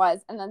girlfriend was.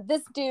 And then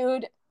this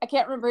dude, I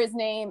can't remember his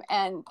name,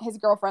 and his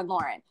girlfriend,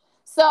 Lauren.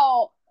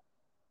 So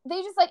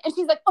they just like, and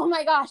she's like, oh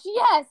my gosh,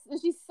 yes. And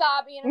she's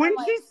sobbing. And when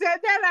I'm she like, said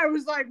that, I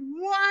was like,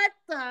 what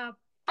the?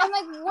 I'm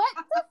like, what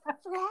the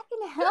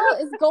fracking hell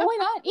is going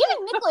on?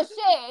 Even Nick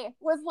Lachey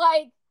was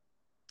like,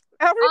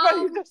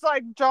 everybody just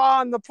like jaw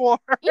on the floor.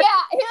 Yeah,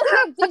 he was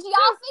like, did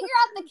y'all figure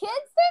out the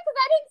kids thing? Because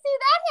I didn't see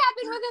that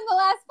happen within the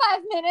last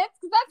 5 minutes.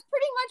 Because that's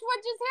pretty much what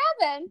just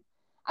happened.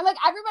 I'm like,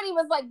 everybody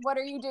was like, what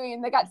are you doing?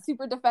 And they got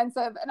super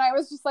defensive. And I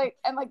was just like,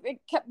 and like they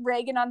kept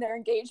ragging on their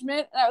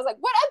engagement. And I was like,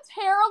 what a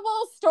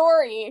terrible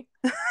story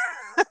to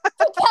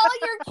tell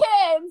your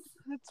kids.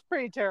 It's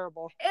pretty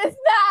terrible. Is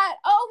that,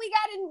 oh, we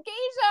got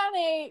engaged on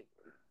a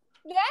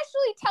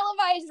nationally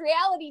televised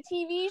reality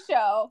TV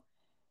show.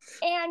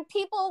 And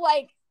people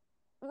like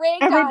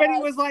ragged everybody on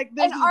us was like,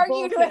 this and is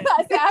argued bullshit. with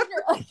us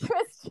after. Like, it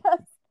was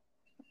just.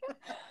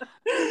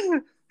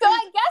 So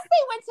I guess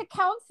they went to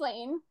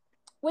counseling,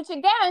 which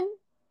again,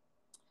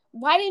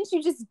 why didn't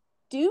you just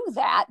do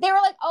that? They were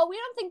like, oh, we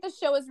don't think the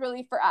show is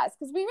really for us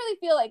because we really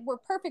feel like we're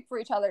perfect for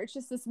each other. It's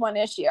just this one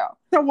issue.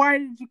 So why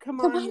did you come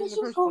on? So why did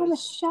you go on the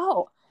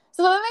show?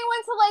 So then they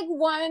went to like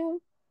one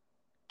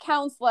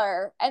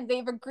counselor and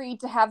they've agreed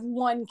to have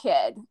one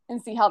kid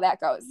and see how that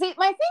goes. See,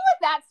 my thing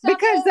with that stuff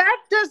because that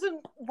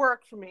doesn't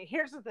work for me.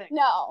 Here's the thing.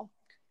 No.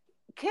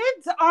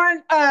 Kids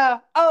aren't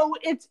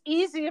it's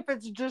easy if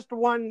it's just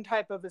one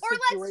type of a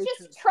situation. Or let's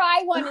just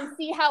try one and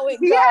see how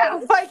it goes. Yeah,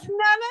 like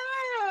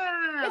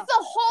no. It's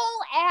a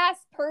whole ass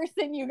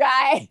person, you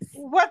guys.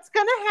 What's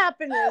gonna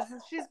happen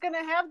is she's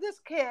gonna have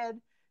this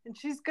kid and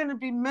she's gonna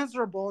be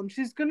miserable and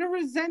she's gonna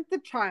resent the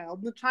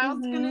child. The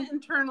child's gonna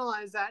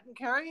internalize that and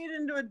carry it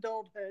into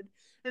adulthood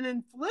and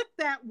inflict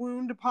that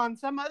wound upon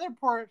some other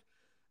poor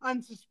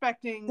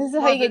unsuspecting. This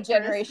is how you get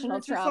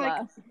generational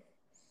trauma.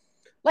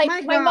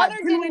 Like my mother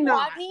didn't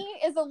want me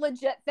is a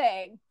legit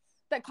thing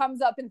that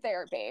comes up in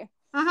therapy.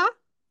 And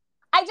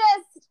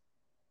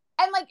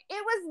like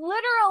it was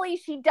literally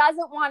she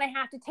doesn't want to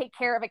have to take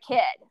care of a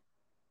kid.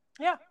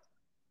 Yeah.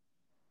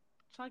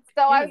 Like,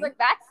 so I was like,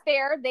 that's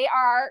fair.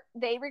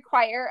 They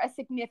require a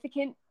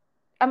significant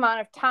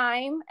amount of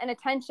time and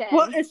attention.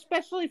 Well,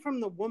 especially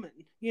from the woman,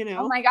 you know.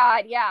 Oh my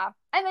God, yeah.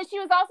 And then she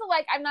was also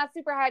like, I'm not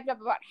super hyped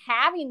up about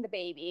having the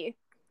baby.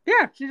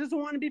 Yeah, she doesn't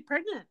want to be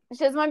pregnant. She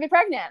doesn't want to be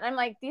pregnant. And I'm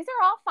like, these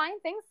are all fine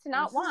things to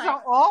not want. These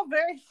are all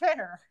very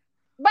fair.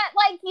 But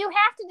like, you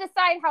have to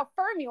decide how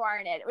firm you are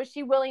in it. Was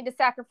she willing to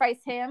sacrifice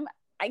him?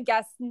 I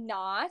guess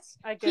not.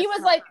 He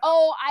was like,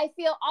 oh, I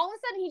feel, all of a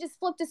sudden he just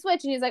flipped a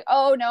switch and he's like,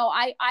 oh no,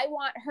 I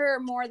want her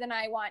more than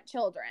I want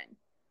children.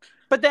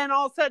 But then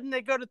all of a sudden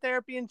they go to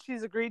therapy and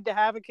she's agreed to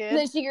have a kid. And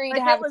then she agreed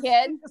to have a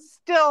kid.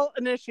 Still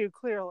an issue,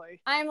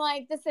 clearly. I'm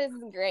like, this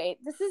isn't great.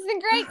 This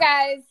isn't great,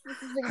 guys.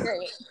 This isn't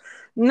great.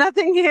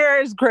 Nothing here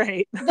is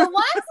great. The ones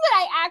that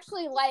I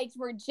actually liked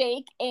were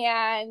Jake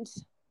and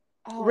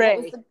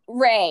Ray.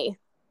 Ray.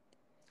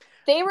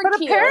 They were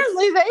cute.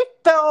 Apparently they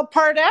fell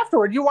apart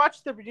afterward. You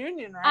watched the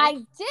reunion, right? I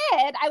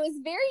did. I was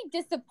very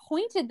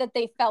disappointed that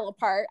they fell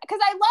apart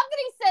because I love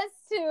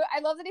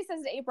that he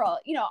says to April,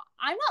 you know,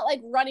 I'm not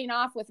like running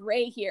off with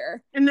Ray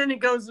here. And then he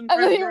goes and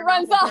then he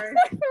runs off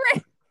with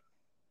Ray.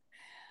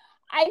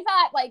 I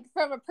thought, like,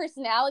 from a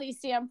personality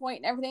standpoint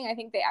and everything, I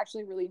think they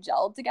actually really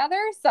gelled together.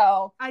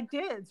 So I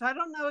did. So I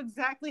don't know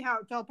exactly how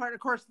it fell apart. Of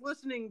course,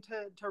 listening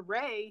to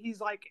Ray, he's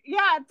like,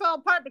 yeah, it fell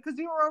apart because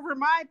you were over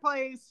my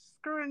place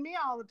screwing me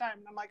all the time.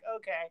 And I'm like,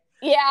 okay.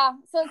 Yeah.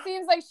 So it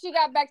seems like she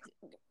got back to,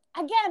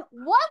 again,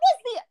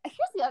 here's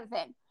the other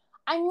thing.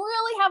 I'm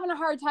really having a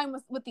hard time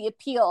with the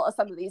appeal of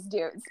some of these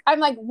dudes. I'm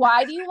like,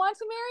 why do you want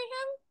to marry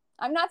him?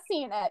 I'm not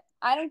seeing it.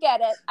 I don't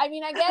get it. I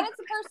mean, I get it's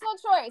a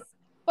personal choice,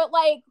 but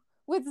like,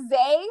 with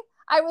Zay,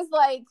 I was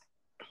like,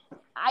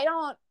 I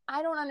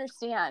don't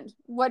understand.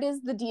 What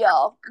is the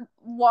deal?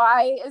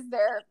 Why is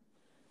there?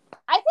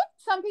 I think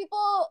some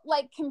people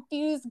like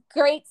confuse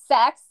great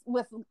sex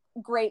with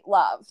great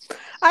love.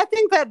 I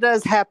think that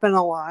does happen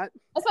a lot,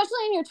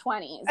 especially in your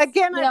 20s.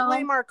 Again, I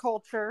blame our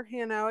culture.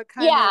 You know, it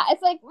kind of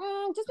it's like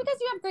just because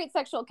you have great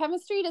sexual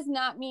chemistry does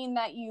not mean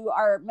that you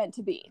are meant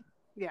to be.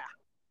 Yeah,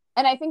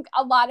 and I think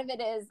a lot of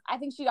it is. I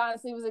think she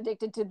honestly was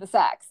addicted to the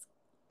sex.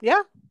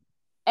 Yeah.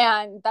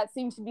 And that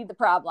seemed to be the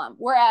problem.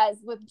 Whereas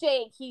with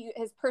Jake,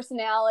 his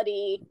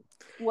personality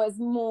was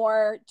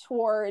more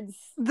towards.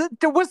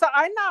 Was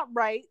I not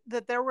right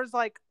that there was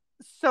like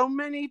so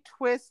many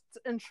twists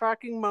and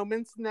shocking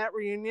moments in that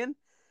reunion?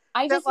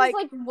 I just was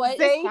like, what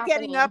they is happening?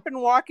 Getting up and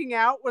walking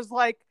out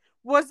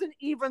wasn't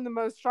even the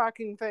most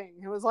shocking thing.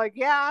 It was like,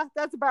 yeah,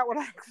 that's about what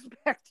I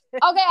expected. Okay,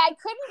 I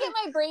couldn't get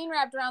my brain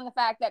wrapped around the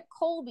fact that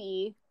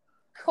Colby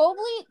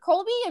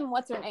and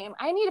what's her name?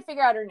 I need to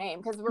figure out her name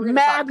because we're going to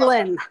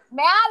Madeline.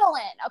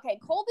 Madeline. Okay,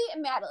 Colby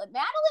and Madeline.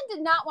 Madeline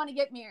did not want to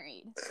get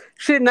married.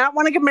 She did not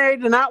want to get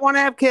married, did not want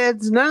to have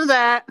kids, none of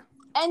that.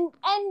 And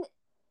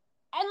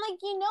like,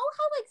 you know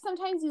how like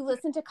sometimes you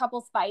listen to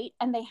couples fight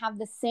and they have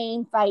the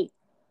same fight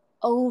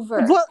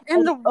over. Well,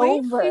 and the way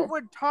she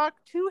would talk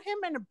to him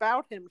and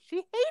about him,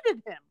 she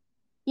hated him.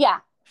 Yeah.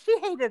 She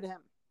hated him.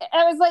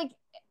 I was like,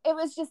 it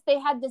was just they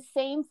had the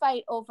same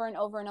fight over and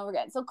over and over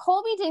again. So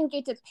Colby didn't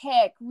get to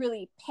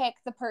really pick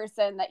the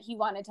person that he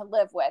wanted to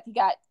live with. He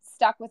got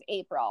stuck with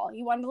April.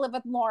 He wanted to live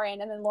with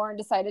Lauren, and then Lauren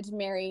decided to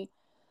marry,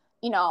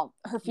 you know,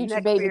 her future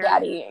baby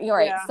daddy. You're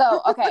right. Yeah.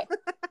 So, okay.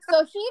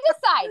 So he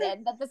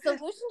decided that the solution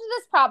to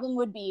this problem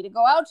would be to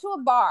go out to a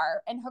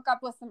bar and hook up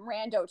with some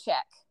rando chick.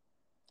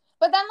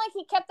 But then, like,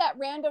 he kept that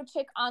rando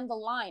chick on the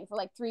line for,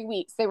 like, 3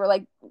 weeks. They were,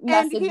 like,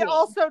 messaging. And he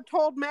also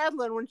told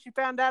Madeline when she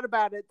found out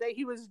about it that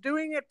he was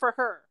doing it for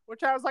her,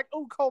 which I was like,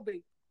 oh,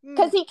 Colby.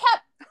 Because he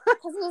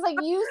was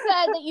like, you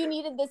said that you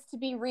needed this to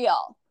be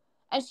real.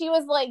 And she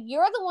was like,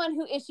 you're the one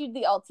who issued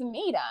the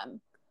ultimatum.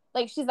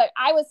 Like, she's like,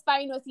 I was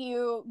fine with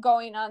you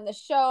going on the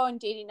show and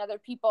dating other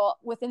people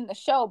within the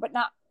show, but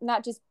not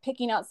just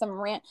picking out some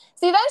rant.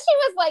 See, then she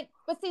was like,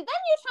 but see, then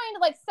you're trying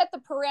to, like, set the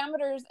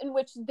parameters in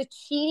which the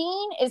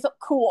cheating is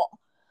cool.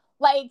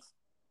 Like,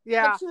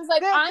 yeah. Like, she was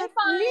like, I'm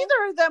fine.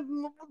 Neither of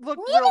them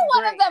looked Neither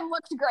one great. of them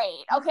looked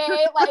great,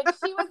 okay? Like,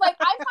 she was like,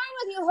 I'm fine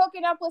with you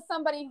hooking up with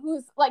somebody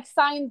who's, like,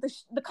 signed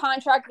the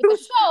contract with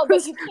the show,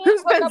 but you can't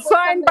who's hook been up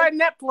signed with by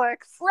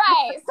Netflix.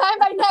 Right, signed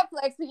by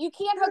Netflix, but you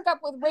can't hook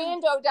up with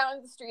rando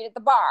down the street at the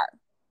bar.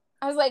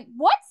 I was like,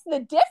 what's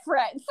the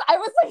difference? I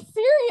was like,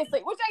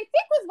 seriously, which I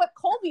think was what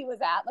Colby was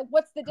at. Like,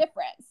 what's the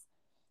difference?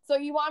 So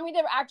you want me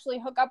to actually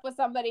hook up with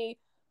somebody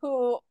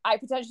who I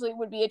potentially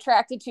would be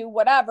attracted to,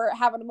 whatever,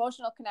 have an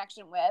emotional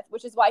connection with,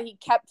 which is why he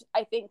kept,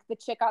 I think, the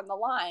chick on the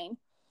line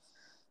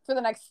for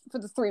the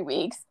 3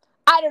 weeks.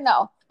 I don't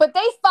know. But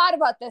they thought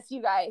about this,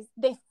 you guys.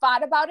 They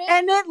thought about it.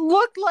 And it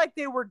looked like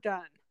they were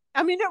done.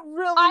 I mean, it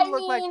really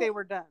looked like they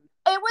were done.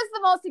 It was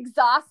the most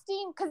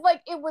exhausting because,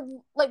 like, it would,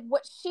 like,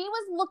 what she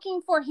was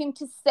looking for him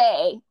to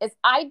say is,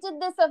 I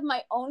did this of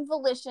my own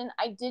volition.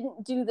 I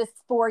didn't do this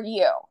for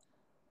you.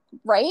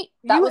 Right?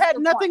 You had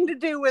nothing to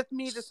do with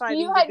me deciding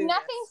You had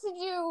nothing to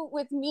do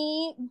with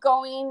me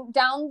going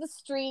down the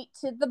street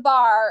to the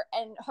bar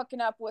and hooking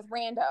up with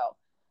rando.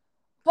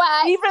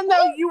 But even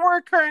though you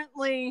were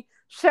currently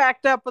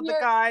shacked up with the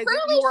guy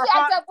that you were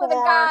hot up with a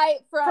guy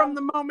from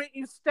the moment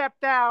you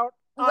stepped out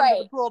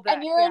onto the pool deck.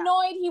 And you're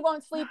annoyed he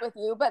won't sleep with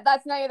you, but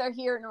that's neither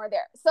here nor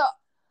there. So,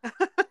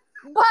 but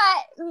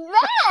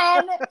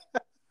then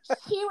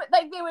he would,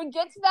 like, they would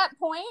get to that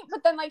point,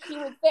 but then, like, he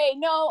would say,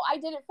 no, I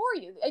did it for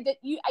you. I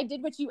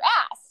did what you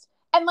asked.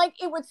 And, like,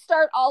 it would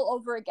start all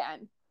over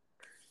again.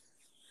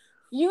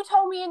 You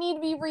told me you need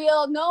to be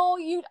real. No,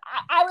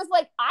 I was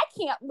like, I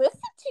can't listen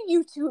to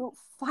you two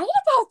fight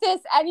about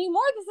this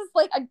anymore. This is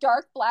like a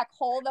dark black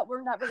hole that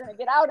we're never going to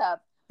get out of.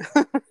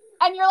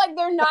 And you're like,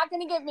 they're not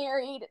going to get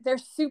married. They're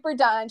super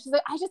done. She's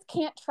like, I just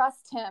can't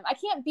trust him. I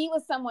can't be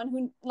with someone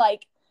who,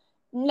 like,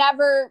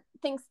 never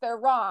thinks they're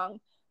wrong.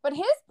 But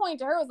his point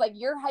to her was like,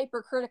 you're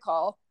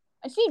hypercritical.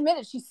 And she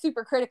admitted she's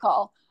super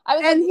critical.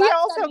 And he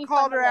also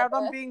called her out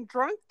on being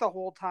drunk the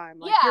whole time.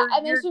 Like, yeah,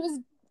 and then she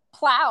was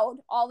plowed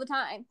all the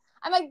time.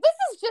 I'm like, this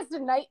is just a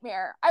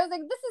nightmare. I was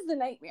like, this is a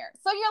nightmare.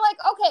 So you're like,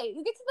 okay,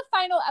 you get to the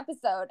final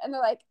episode. And they're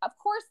like, of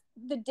course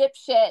the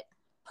dipshit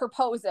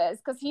proposes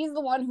because he's the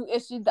one who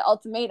issued the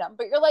ultimatum.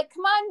 But you're like,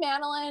 come on,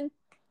 Madeline,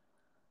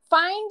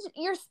 find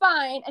your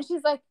spine. And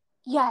she's like,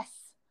 yes.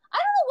 I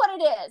don't know what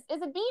it is.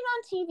 Is it being on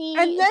TV?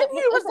 And then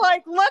he was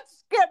like,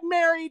 let's get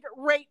married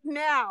right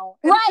now.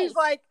 And she's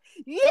like,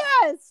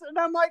 yes. And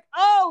I'm like,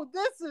 oh,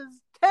 this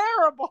is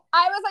terrible.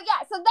 I was like,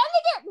 yeah. So then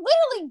they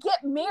literally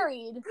get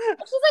married.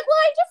 And she's like,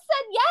 well, I just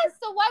said yes.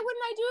 So why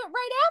wouldn't I do it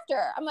right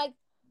after? I'm like,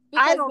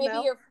 because I don't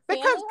know.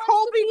 Because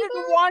Colby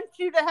didn't want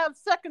you to have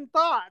second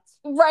thoughts.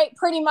 Right.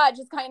 Pretty much.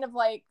 It's kind of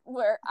like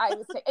where I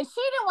was saying. And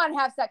she didn't want to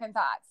have second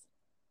thoughts.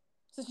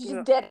 So she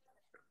just did it.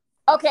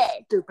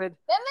 Okay. Stupid.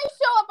 Then they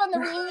show up on the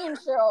reunion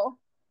show.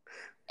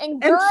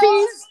 And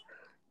she's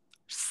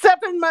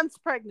 7 months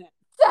pregnant.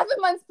 7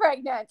 months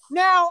pregnant.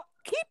 Now,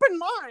 keep in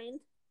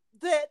mind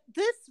that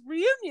this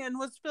reunion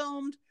was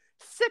filmed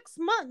 6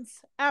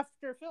 months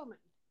after filming.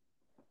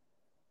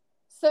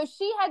 So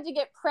she had to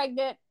get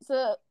pregnant.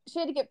 So she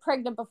had to get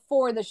pregnant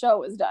before the show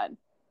was done.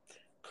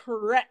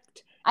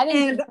 Correct. I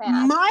didn't do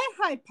that. My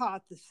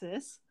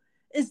hypothesis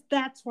is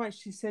that's why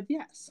she said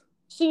yes.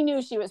 She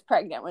knew she was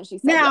pregnant when she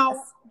said yes.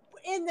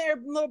 In their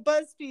little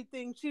BuzzFeed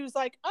thing, she was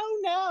like, oh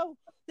no,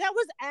 that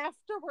was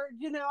afterward.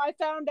 You know, I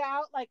found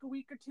out like a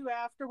week or two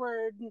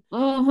afterward. And,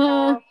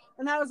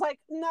 and I was like,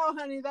 no,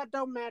 honey, that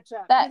don't match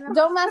up. That, you know?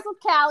 Don't mess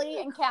with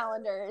Callie and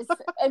calendars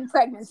and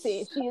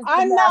pregnancy.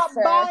 I'm not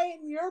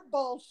buying your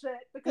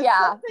bullshit. Because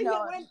something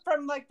that went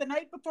from like the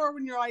night before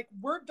when you're like,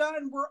 we're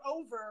done, we're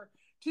over,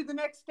 to the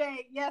next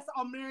day, yes,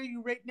 I'll marry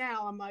you right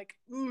now. I'm like,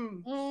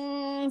 suspicious.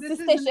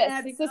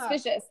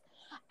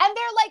 And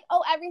they're like,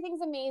 oh,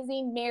 everything's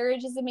amazing.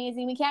 Marriage is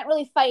amazing. We can't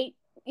really fight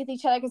with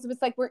each other because it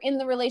was like we're in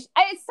the relation.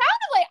 It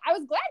sounded like I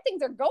was glad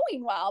things are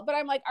going well, but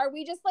I'm like, are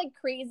we just like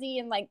crazy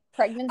and like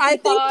pregnancy? I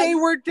think they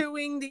were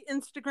doing the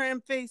Instagram,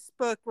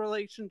 Facebook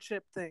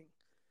relationship thing.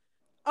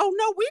 Oh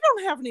no, we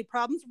don't have any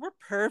problems. We're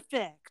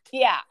perfect.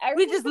 Yeah,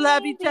 we just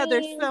love each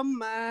other so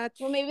much.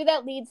 Well, maybe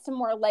that leads to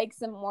more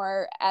likes and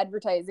more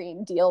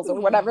advertising deals or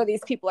whatever these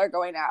people are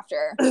going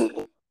after.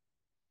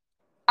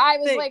 I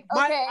was like,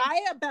 okay.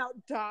 I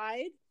about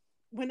died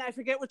when I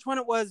forget which one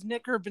it was,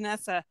 Nick or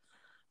Vanessa,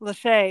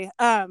 Lachey,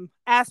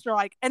 asked her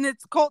like, and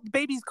it's the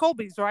baby's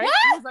Colby's, right?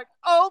 Yeah! I was like,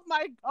 oh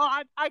my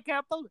God, I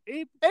can't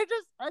believe they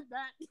just said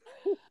that.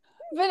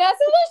 Vanessa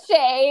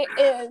Lachey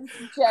is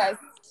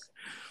just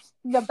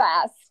the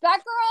best. That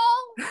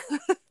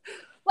girl,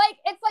 like,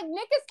 it's like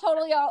Nick is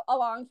totally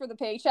along for the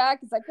paycheck.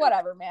 It's like,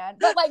 whatever, man.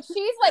 But like,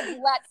 she's like,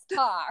 let's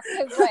talk.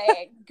 Cause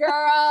like,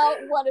 girl,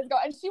 what is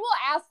going? And she will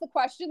ask the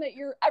question that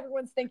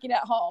everyone's thinking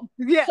at home.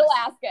 Yes. She'll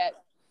ask it.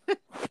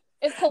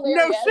 It's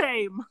hilarious. No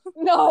shame.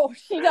 No,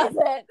 she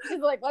doesn't.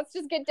 She's like, let's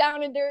just get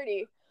down and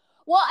dirty.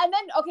 Well, and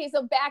then okay,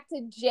 so back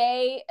to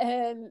Jay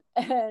and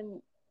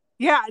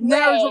yeah, and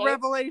there was a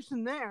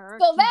revelation there.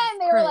 So then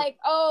they were like,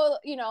 oh,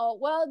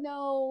 well,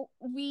 no,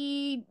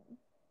 we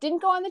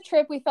didn't go on the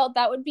trip. We felt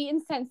that would be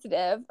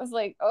insensitive. I was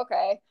like,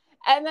 okay.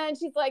 And then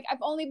she's like,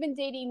 I've only been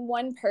dating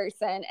one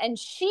person. And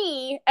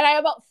I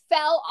about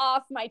fell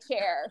off my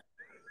chair.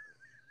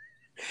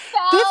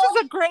 This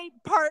is a great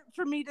part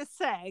for me to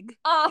seg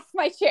off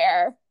my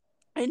chair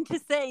into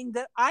saying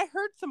that I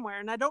heard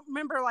somewhere, and I don't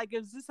remember, like,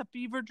 is this a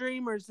fever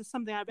dream or is this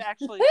something I've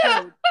actually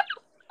heard?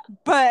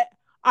 But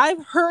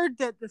I've heard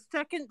that the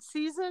second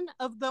season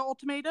of The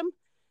Ultimatum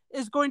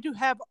is going to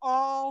have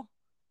all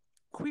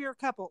queer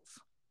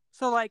couples.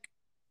 So, like,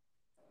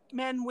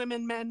 men,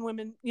 women,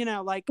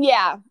 like.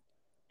 Yeah.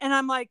 And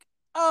I'm like,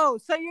 oh,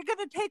 so you're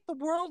going to take the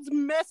world's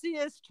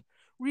messiest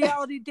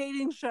reality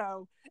dating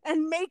show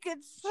and make it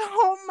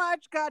so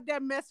much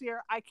goddamn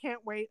messier. I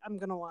can't wait. I'm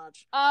going to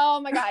watch. Oh,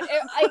 my God.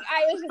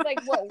 I was just like,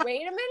 whoa,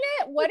 wait a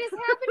minute. What is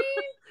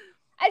happening?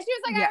 And she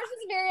was like, I was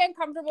just very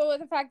uncomfortable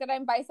with the fact that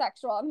I'm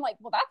bisexual. I'm like,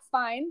 well, that's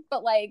fine.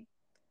 But like,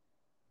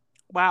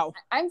 wow.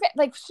 I'm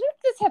like, shouldn't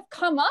this have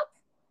come up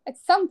at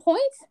some point?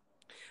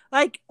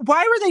 Like,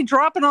 why were they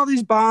dropping all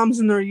these bombs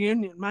in the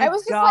reunion? My God. I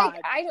was just like,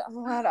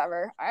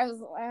 whatever.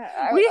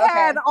 We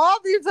had all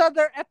these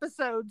other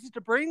episodes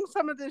to bring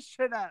some of this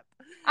shit up.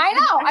 I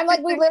know. I'm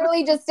like, we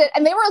literally just did,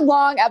 and they were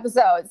long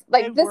episodes.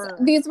 Like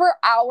these were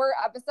hour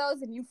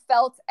episodes, and you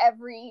felt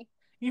every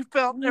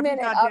minute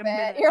of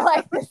it. You're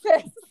like, this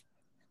is.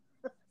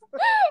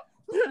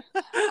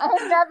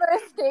 I'm never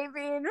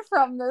escaping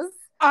from this.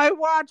 I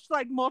watched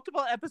like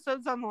multiple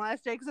episodes on the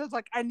last day because I was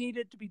like, I need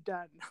it to be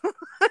done.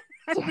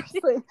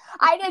 Seriously,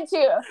 I did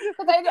too,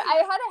 because I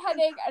had a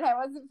headache and I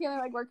wasn't feeling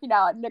like working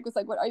out. And Nick was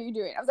like, "What are you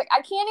doing?" I was like,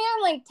 "I can't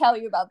even like tell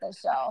you about this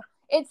show.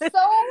 It's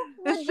so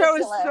this show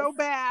is so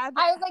bad."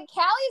 I was like,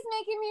 "Callie's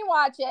making me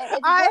watch it.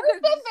 It's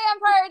worse than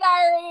Vampire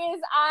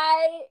Diaries."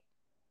 I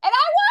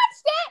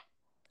watched it.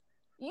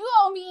 You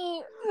owe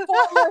me 4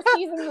 more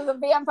seasons of the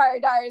Vampire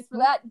Diaries for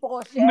that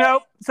bullshit.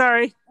 Nope,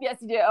 sorry. Yes,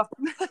 you do.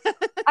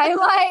 I'm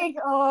like,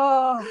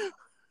 oh,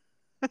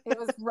 it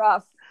was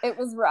rough. It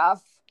was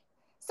rough.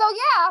 So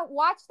yeah,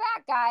 watch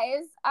that,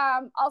 guys.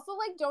 Also,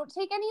 like, don't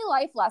take any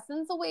life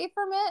lessons away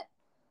from it.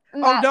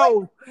 That,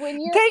 no, like,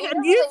 when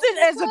you're use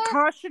it as a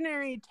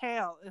cautionary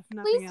tale. If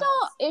nothing please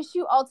don't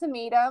issue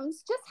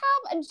ultimatums. Just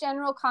have a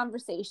general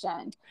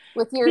conversation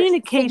with your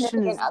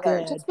significant other.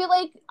 Good. Just be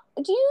like,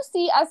 do you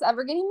see us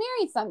ever getting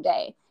married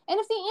someday? And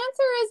if the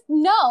answer is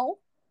no,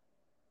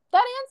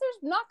 that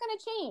answer's not going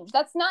to change.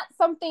 That's not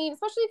something,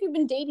 especially if you've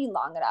been dating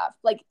long enough.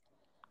 Like,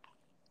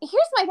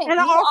 here's my thing. And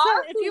also,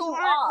 if you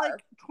are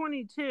like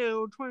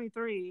 22,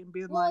 23 and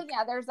being like...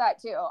 yeah, there's that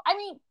too. I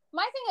mean,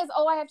 my thing is,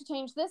 I have to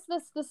change this,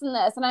 and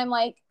this. And I'm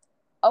like,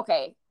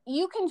 okay,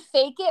 you can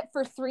fake it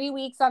for 3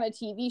 weeks on a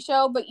TV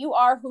show, but you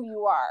are who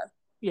you are.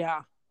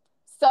 Yeah.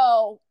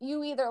 So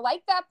you either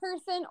like that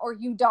person or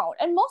you don't.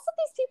 And most of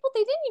these people,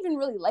 they didn't even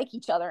really like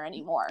each other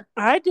anymore.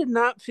 I did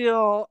not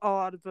feel a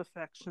lot of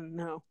affection,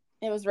 no.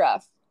 It was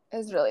rough. It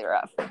was really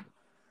rough.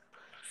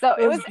 So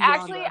it was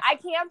actually, rough. I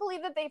can't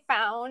believe that they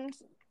found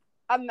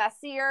a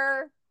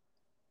messier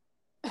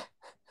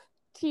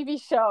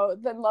TV show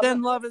than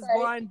Love is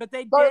Blind, but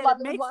they did. It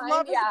makes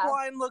Love is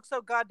Blind look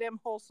so goddamn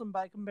wholesome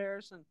by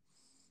comparison.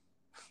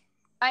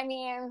 I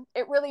mean,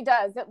 it really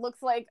does. It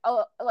looks like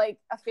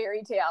a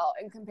fairy tale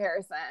in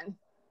comparison.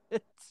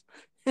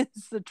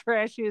 It's the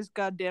trashiest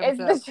goddamn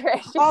show. It's the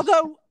trashiest.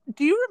 Although,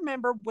 do you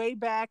remember way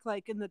back,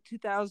 like in the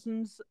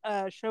 2000s,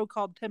 a show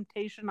called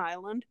Temptation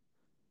Island?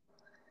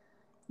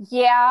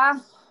 Yeah.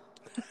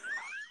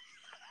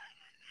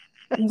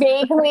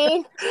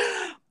 Vaguely.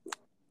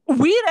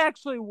 We'd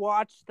actually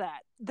watched that.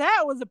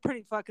 That was a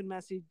pretty fucking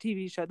messy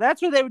TV show.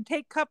 That's where they would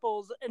take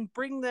couples and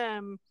bring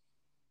them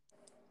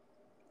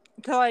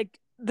to like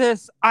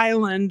this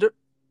island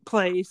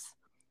place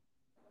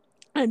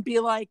and be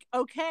like,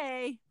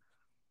 okay,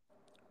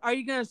 are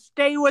you going to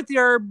stay with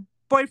your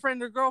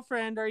boyfriend or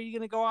girlfriend? Or are you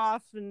going to go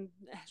off and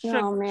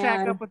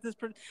shack up with this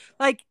person?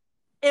 Like,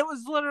 it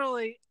was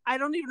literally, I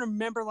don't even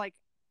remember like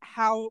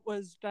how it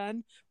was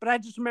done, but I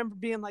just remember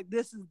being like,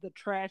 this is the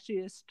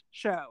trashiest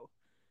show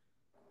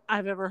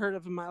I've ever heard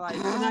of in my life.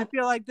 And I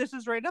feel like this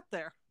is right up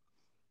there.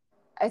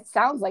 It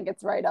sounds like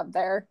it's right up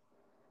there.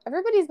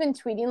 Everybody's been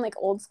tweeting like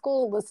old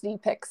school Felicity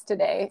pics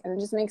today, and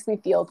it just makes me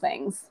feel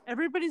things.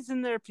 Everybody's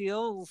in their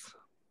feels.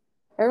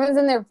 Everyone's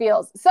in their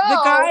fields. So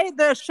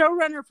the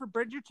showrunner for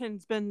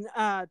Bridgerton's been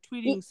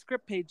tweeting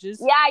script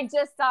pages. Yeah, I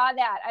just saw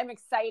that. I'm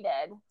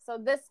excited. So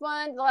this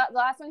one, the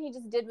last one he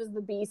just did was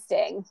the bee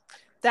sting.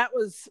 That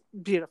was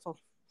beautiful.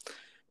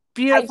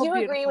 I do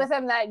agree with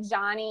him that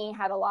Johnny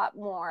had a lot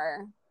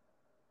more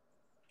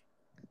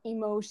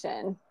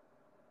emotion.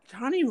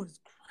 Johnny was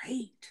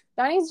great.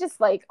 Johnny's just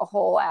like a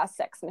whole ass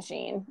sex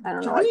machine. I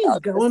don't know what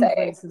else to say.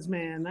 Places,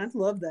 man. I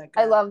love that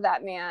guy. I love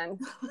that man.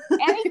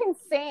 And he can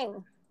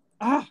sing.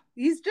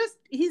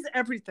 He's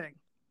everything.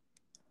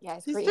 Yeah,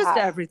 he's just hot.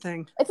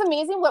 Everything. It's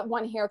amazing what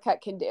one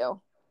haircut can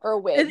do. Or a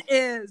wig. It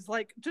is.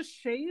 Like, just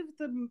shave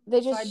the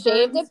They just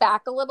shaved it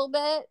back a little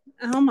bit.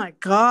 Oh my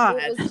God.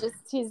 It was just,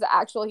 he's the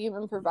actual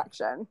human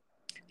perfection.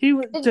 He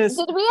was Did we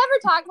ever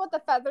talk about the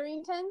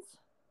Featheringtons?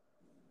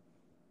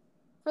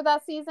 For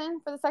that season?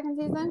 For the second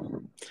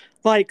season?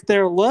 Like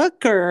their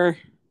look or?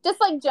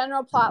 Just like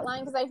general plot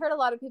line, because I heard a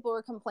lot of people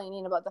were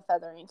complaining about the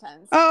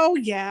Featheringtons. Oh,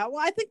 yeah. Well,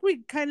 I think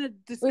we kind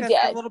of discussed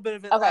a little bit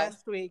of it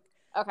last week.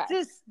 Okay.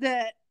 Just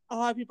that a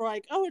lot of people are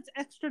like, oh, it's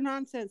extra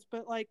nonsense.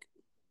 But like,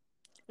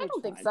 I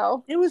don't think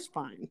so. It was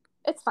fine.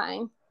 It's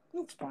fine.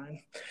 It's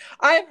fine.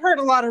 I've heard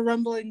a lot of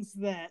rumblings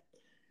that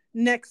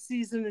next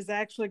season is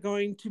actually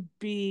going to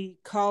be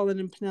Colin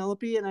and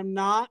Penelope, and I'm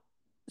not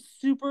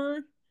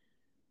super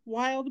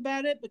wild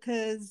about it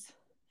because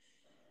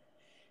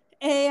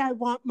A, I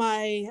want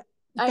my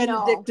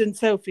Benedict and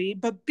Sophie,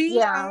 but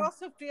B, I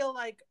also feel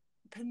like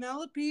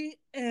Penelope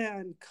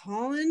and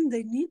Colin,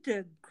 they need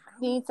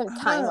some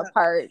time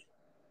apart.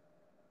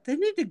 They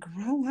need to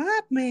grow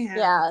up, man.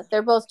 Yeah,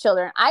 they're both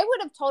children. I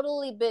would have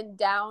totally been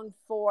down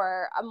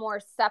for a more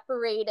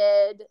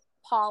separated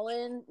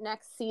Pollen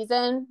next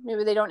season.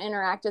 Maybe they don't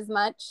interact as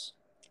much.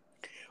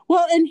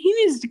 Well, and he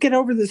needs to get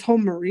over this whole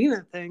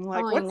Marina thing.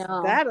 Like, what's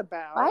that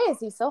about? Why is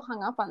he so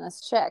hung up on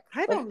this chick?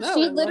 I don't know.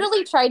 She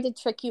literally tried to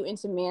trick you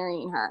into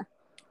marrying her.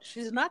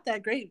 She's not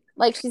that great.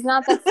 Like, she's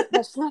not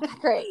that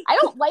great. I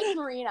don't like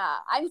Marina.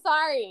 I'm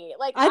sorry.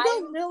 Like, I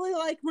don't really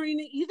like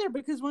Marina either,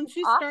 because when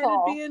she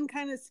started being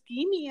kind of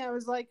schemy, I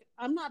was like,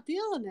 I'm not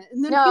feeling it.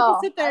 And then people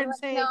sit there and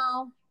say,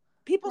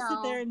 sit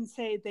there and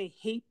say they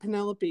hate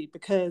Penelope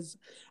because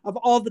of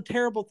all the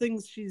terrible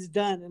things she's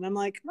done. And I'm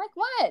like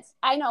what?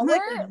 I know.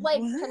 We're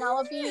like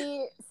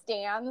Penelope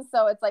stands,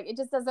 so it's like, it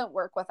just doesn't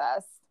work with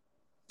us.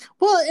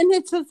 Well, and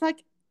it's just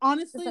like,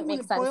 honestly, when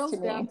it boils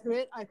down to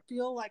it, I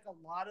feel like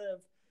a lot of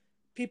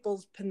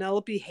people's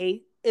Penelope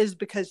hate is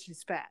because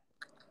she's fat.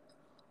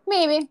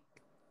 Maybe.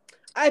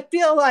 I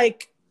feel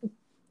like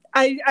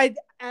I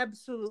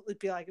absolutely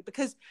feel like it,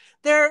 because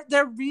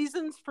their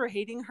reasons for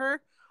hating her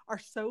are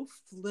so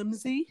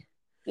flimsy.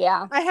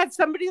 Yeah. I had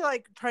somebody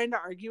like trying to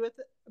argue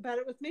about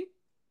it with me.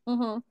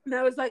 Mm-hmm. And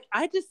I was like,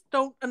 I just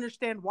don't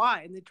understand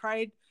why. And they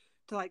tried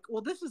to like,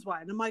 well, this is why.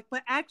 And I'm like,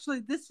 but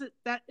actually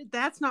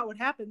that's not what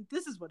happened.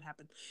 This is what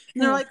happened.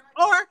 And they're like,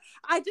 or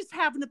I just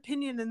have an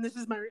opinion and this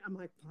is my, I'm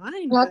like,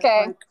 fine.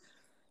 Okay. Like,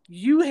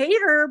 you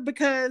hate her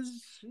because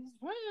she's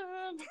bad.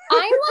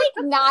 I'm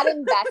like not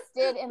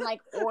invested in like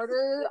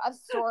order of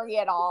story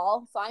at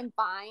all. So I'm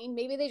fine.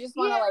 Maybe they just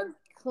want to like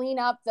clean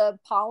up the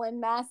Pollen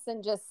mess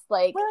and just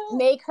like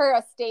make her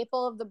a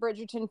staple of the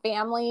Bridgerton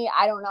family.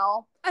 I don't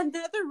know.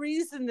 Another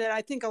reason that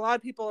I think a lot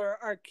of people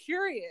are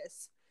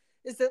curious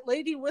is that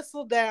Lady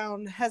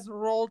Whistledown has a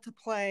role to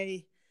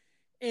play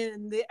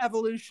in the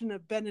evolution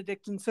of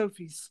Benedict and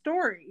Sophie's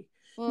story.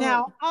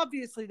 Now,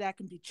 obviously that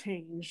can be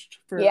changed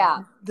for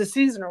the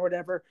season or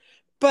whatever,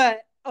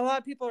 but a lot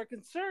of people are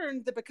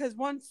concerned that because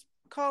once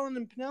Colin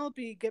and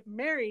Penelope get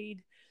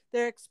married,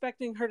 they're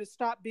expecting her to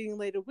stop being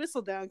Lady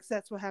Whistledown, because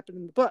that's what happened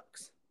in the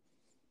books.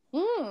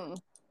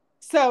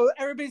 So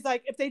everybody's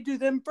like, if they do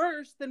them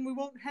first, then we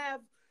won't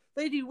have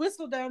Lady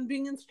Whistledown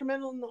being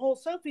instrumental in the whole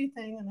Sophie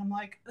thing. And I'm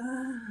like,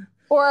 ugh.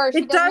 Or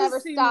she doesn't ever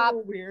stop.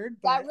 Weird,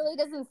 that really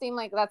doesn't seem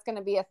like that's going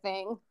to be a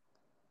thing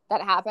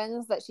that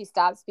happens, that she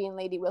stops being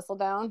Lady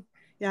Whistledown.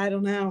 Yeah, I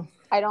don't know.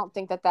 I don't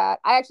think that I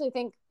actually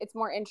think it's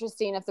more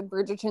interesting if the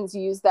Bridgertons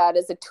use that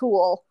as a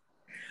tool.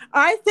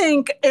 I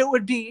think it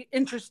would be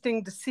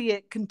interesting to see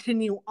it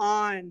continue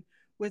on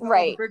with all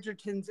the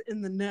Bridgertons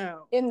in the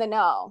know. In the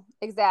know,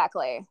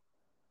 exactly.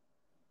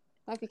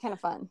 Might be kind of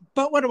fun.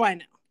 But what do I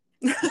know?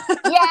 Yeah,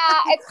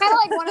 it's kind of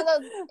like one of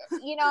those,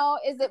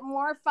 is it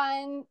more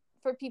fun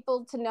for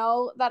people to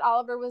know that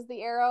Oliver was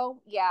the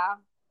Arrow? Yeah.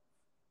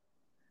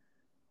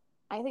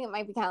 I think it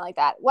might be kind of like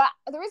that. Well,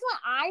 the reason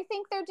why I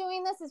think they're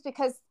doing this is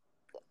because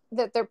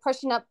that they're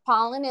pushing up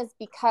Pollen is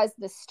because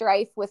the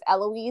strife with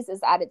Eloise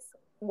is at its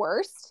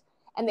worst,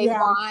 and they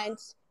want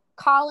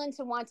Colin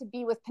to want to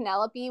be with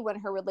Penelope when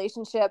her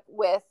relationship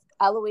with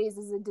Eloise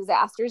is a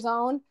disaster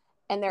zone,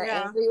 and they're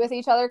angry with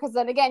each other, because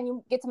then again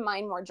you get to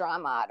mine more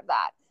drama out of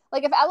that.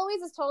 Like if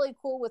Eloise is totally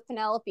cool with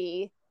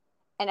Penelope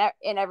and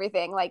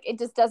everything, like it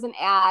just doesn't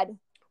add.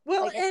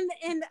 Well, like,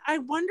 and I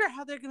wonder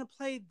how they're going to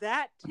play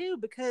that too,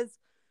 because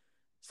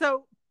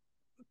so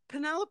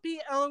Penelope,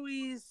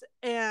 Eloise,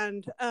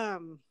 and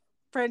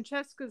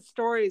Francesca's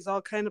stories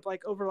all kind of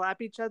like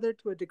overlap each other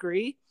to a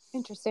degree.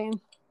 Interesting.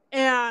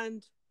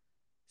 And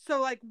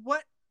so like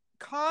what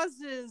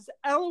causes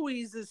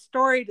Eloise's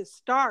story to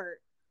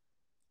start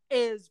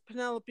is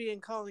Penelope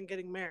and Colin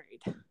getting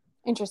married.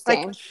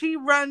 Interesting. Like, she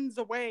runs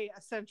away,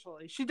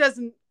 essentially. She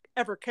doesn't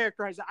ever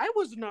characterize it. I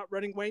was not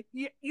running away.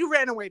 You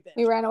ran away, bitch.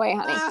 You ran away,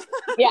 honey.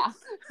 Yeah.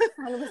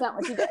 100%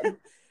 what you did.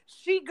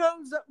 She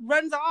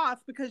runs off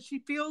because she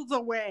feels a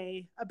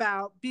way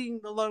about being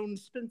the lone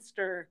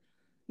spinster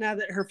now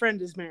that her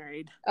friend is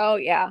married. Oh,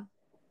 yeah.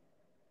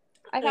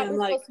 I thought we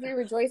were supposed to be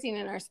rejoicing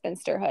in our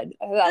spinsterhood.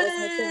 That was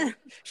my thing.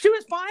 She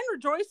was fine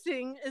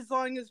rejoicing as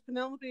long as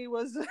Penelope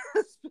was a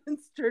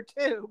spinster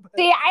too. But...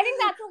 See, I think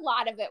that's a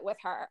lot of it with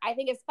her. I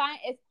think it's fine.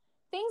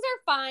 Things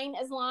are fine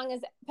as long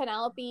as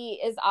Penelope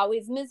is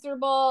always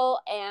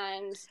miserable,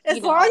 and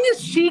as long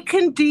as she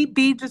can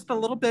be just a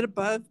little bit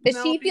above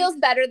Penelope. If she feels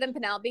better than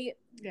Penelope.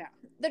 Yeah.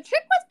 The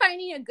trick with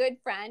finding a good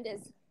friend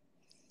is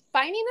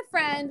finding the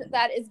friend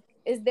that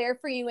is there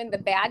for you in the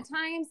bad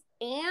times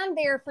and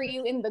there for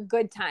you in the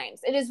good times.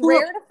 It is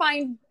rare to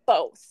find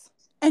both.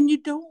 And you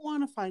don't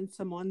want to find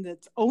someone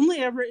that's only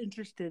ever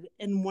interested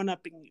in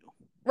one-upping you.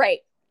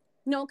 Right.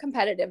 No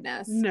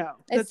competitiveness. No,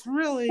 that's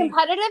really...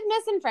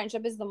 Competitiveness in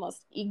friendship is the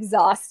most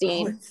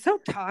exhausting. Oh, it's so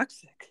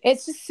toxic.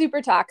 It's just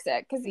super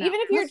toxic. Because even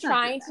if you're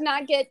trying to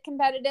not get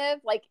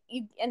competitive,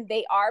 and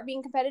they are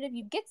being competitive,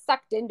 you get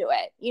sucked into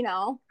it, you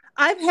know?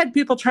 I've had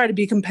people try to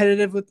be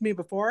competitive with me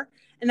before,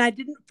 and I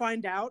didn't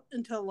find out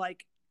until,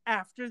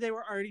 after they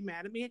were already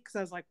mad at me, because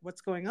I was like,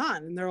 what's going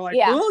on? And they're like,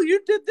 well, you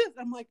did this.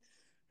 I'm like,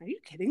 are you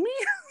kidding me?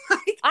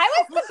 I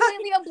was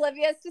completely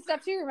oblivious to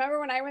stuff too. Remember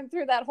when I went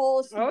through that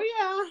whole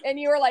and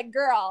you were like,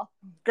 girl,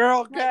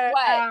 get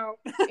out.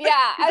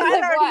 Yeah, I was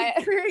like, what?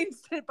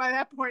 Experienced it by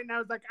that point, and I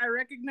was like, I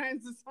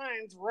recognize the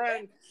signs.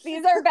 Run.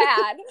 These are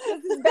bad.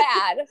 This is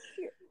bad.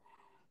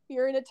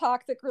 You're in a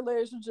toxic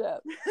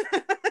relationship. So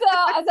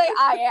I was like,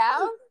 I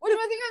am. Which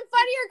was even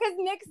funnier because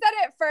Nick said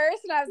it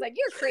first, and I was like,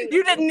 you're crazy.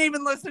 You didn't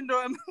even listen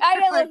to him. I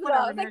didn't listen to him.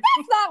 I was like,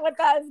 that's not what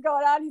that is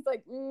going on. He's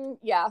like,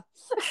 yeah.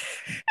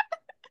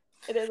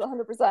 It is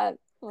 100%. I'm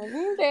like,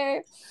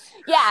 okay.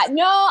 Yeah,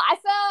 no, I'm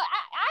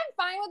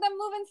fine with them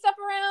moving stuff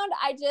around.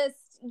 I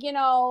just,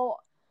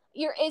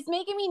 it's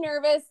making me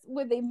nervous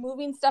with they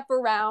moving stuff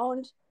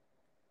around.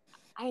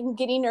 I'm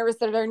getting nervous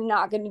that they're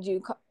not going to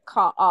do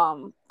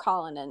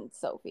Colin and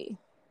Sophie.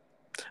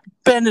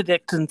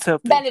 Benedict and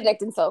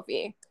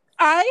Sophie.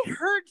 I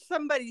heard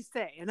somebody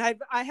say, and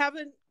I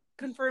haven't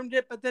confirmed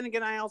it, but then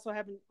again, I also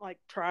haven't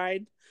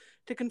tried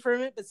to confirm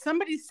it, but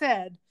somebody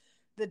said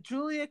that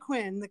Julia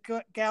Quinn,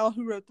 the gal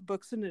who wrote the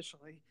books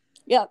initially,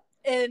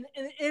 in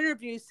an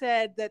interview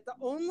said that the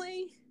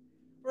only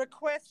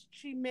request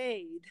she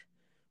made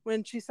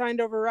when she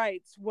signed over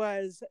rights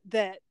was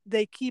that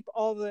they keep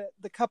all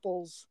the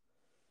couples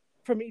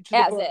from each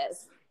of the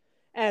books.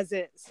 As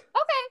is.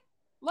 Okay.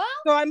 Well.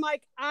 So I'm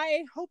like,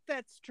 I hope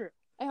that's true.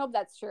 I hope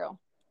that's true.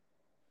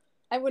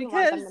 I wouldn't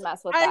want them to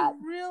mess with that. I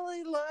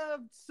really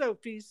loved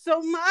Sophie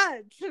so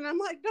much. And I'm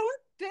like,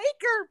 don't take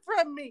her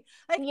from me.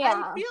 I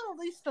feel at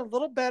least a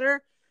little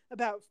better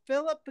about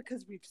Philip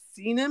because we've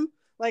seen him.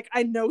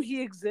 I know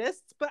he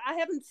exists, but I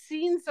haven't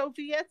seen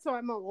Sophie yet, so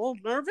I'm a little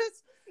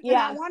nervous.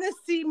 Yeah. And I want to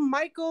see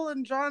Michael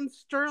and John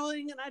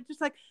Sterling. And I just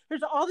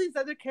there's all these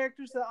other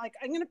characters that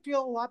I'm going to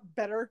feel a lot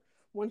better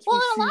once we see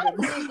them. Well, a lot of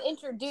them is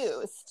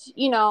introduced,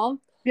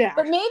 Yeah.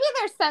 But maybe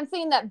they're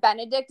sensing that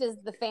Benedict is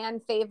the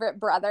fan favorite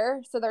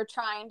brother. So they're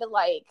trying to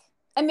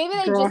and maybe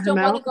they just don't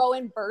want to go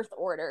in birth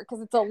order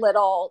because it's a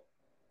little.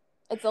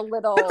 But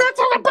that's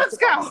how the books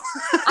go.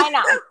 I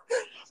know.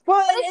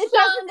 Well, it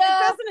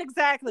doesn't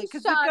exactly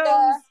because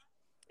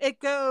it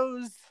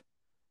goes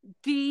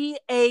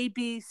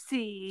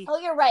DABC. Oh,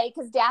 you're right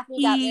because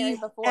Daphne got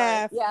married before.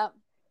 Yeah.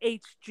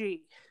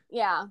 HG.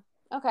 Yeah.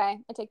 Okay,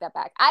 I take that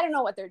back. I don't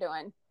know what they're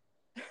doing,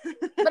 but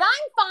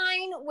I'm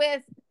fine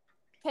with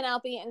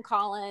Penelope and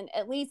Colin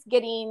at least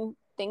getting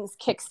things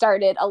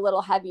kickstarted a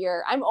little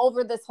heavier. I'm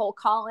over this whole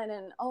Colin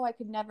and I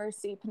could never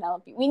see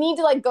Penelope. We need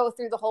to go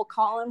through the whole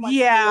Colin one.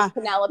 Yeah,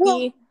 Penelope.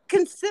 Well,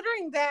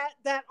 considering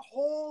that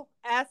whole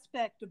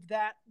aspect of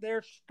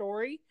their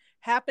story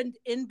happened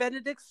in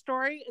Benedict's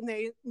story, and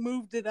they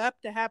moved it up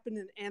to happen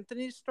in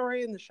Anthony's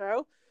story in the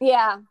show.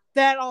 Yeah,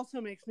 that also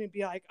makes me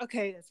be like,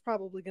 okay, it's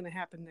probably going to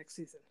happen next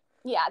season.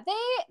 Yeah,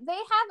 they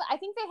have. I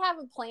think they have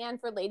a plan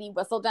for Lady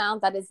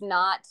Whistledown that is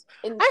not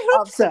in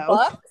the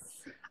books.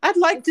 I'd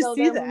like to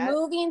see that.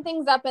 Moving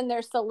things up and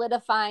they're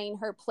solidifying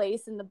her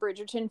place in the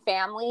Bridgerton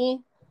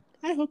family.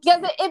 I hope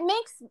because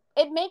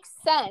it makes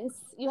sense.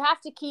 You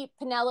have to keep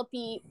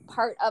Penelope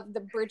part of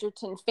the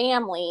Bridgerton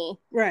family,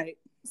 right?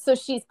 So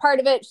she's part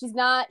of it. She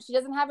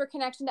doesn't have her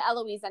connection to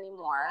Eloise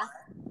anymore.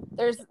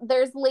 There's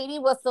Lady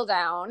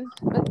Whistledown,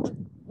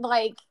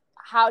 but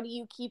how do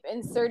you keep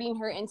inserting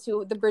her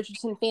into the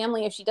Bridgerton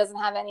family if she doesn't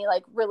have any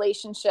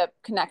relationship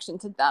connection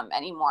to them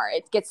anymore?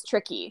 It gets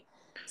tricky.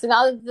 So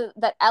now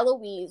that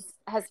Eloise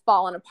has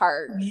fallen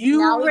apart,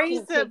 you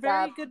raised a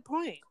very good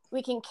point.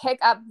 We can kick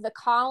up the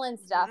Colin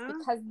stuff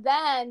because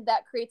then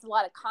that creates a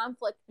lot of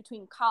conflict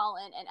between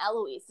Colin and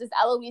Eloise. Does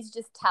Eloise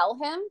just tell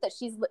him that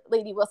she's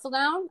Lady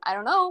Whistledown? I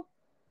don't know.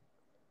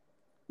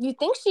 You'd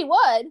think she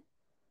would.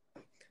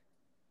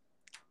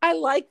 I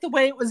like the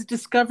way it was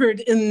discovered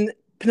in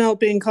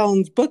Penelope and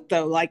Colin's book,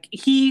 though. Like,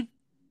 he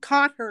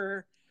caught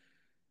her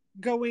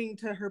going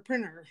to her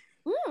printer.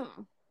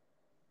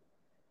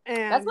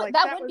 And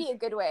that would be a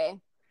good way.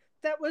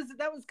 That was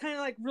kind of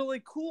like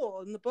really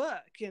cool in the book,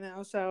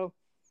 so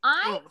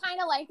I kind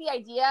of like the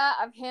idea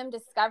of him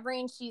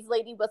discovering she's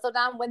Lady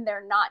Whistledown when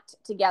they're not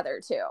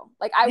together too.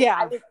 Like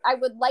I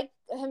would like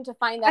him to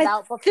find that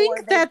out before I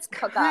think that's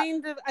hook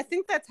kind of I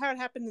think that's how it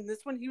happened in this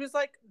one. He was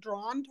like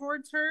drawn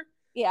towards her.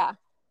 Yeah.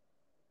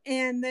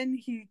 And then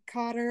he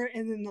caught her,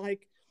 and then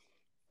like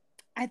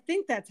I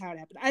think that's how it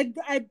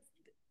happened.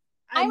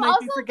 I'm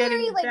also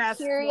very like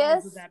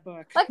curious of that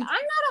book. Like, I'm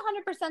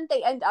not 100%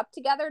 they end up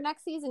together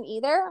next season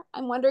either.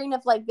 I'm wondering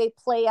if like they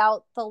play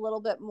out the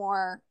little bit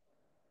more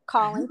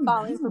Colin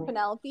falling for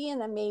Penelope, and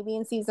then maybe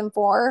in season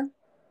 4.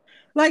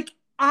 Like,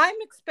 I'm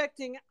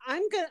expecting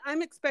I'm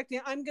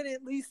gonna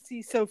at least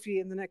see Sophie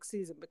in the next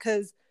season,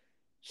 because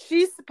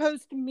she's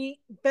supposed to meet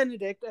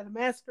Benedict at a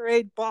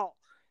masquerade ball.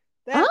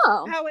 That's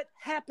how it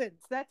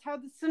happens. That's how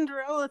the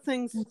Cinderella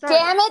thing starts.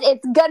 Damn it,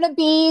 it's gonna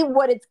be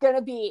what it's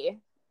gonna be.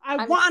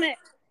 I want it.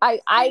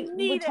 I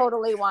would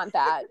totally want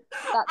that.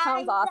 That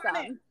sounds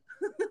awesome.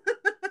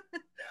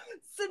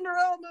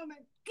 Cinderella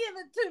moment. Give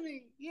it to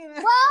me.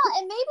 Well,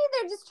 and maybe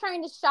they're just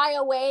trying to shy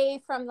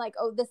away from like,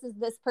 oh, this is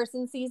this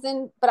person's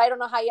season, but I don't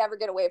know how you ever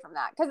get away from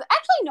that. Because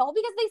actually, no,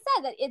 because they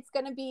said that it's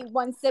going to be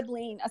one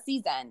sibling a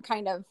season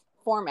kind of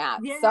format.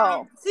 Yeah,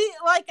 so see,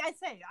 like I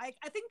say,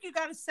 I think you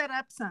got to set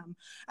up some.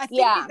 I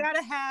think you got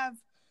to have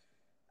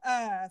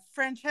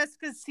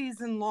Francesca's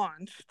season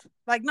launched,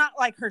 like not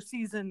like her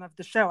season of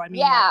the show. I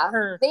mean,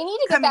 like they need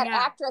to get that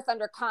actress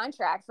under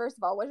contract first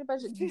of all. What a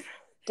bunch of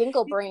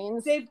dinkle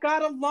brains. They've got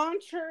to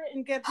launch her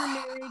and get her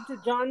married to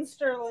John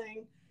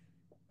Sterling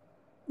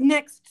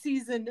next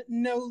season,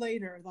 no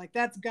later. Like,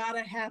 that's got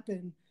to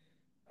happen,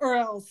 or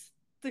else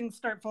things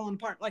start falling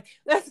apart. Like,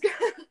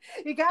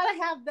 you got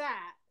to have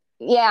that.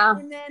 Yeah.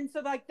 And then, so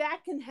like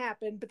that can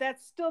happen, but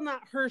that's still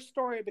not her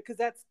story, because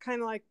that's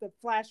kind of like the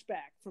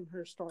flashback from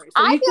her story.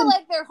 So I feel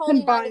like they're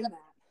holding on to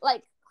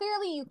like,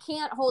 clearly you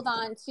can't hold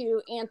on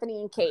to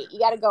Anthony and Kate. You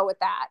got to go with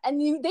that. And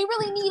they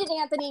really needed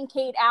Anthony and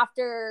Kate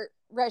after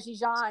Reggie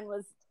Jean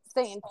was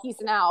saying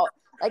peacing out.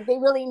 Like, they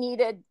really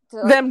needed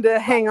them to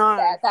hang on.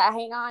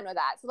 Hang on with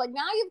that. So like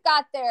now you've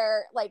got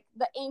their like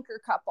the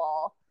anchor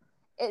couple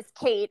is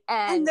Kate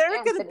and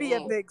they're going to be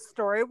a big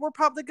story. We're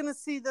probably going to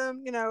see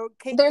them,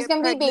 Kate. There's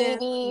going to be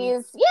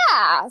babies.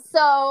 Yeah.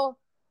 So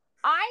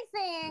I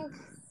think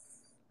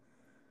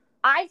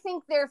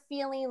they're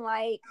feeling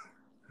like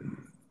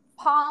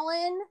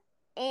Pollen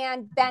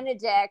and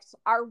Benedict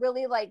are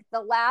really like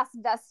the last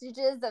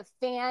vestiges of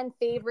fan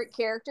favorite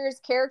characters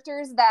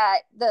that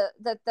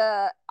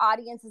the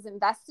audience is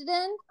invested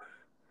in.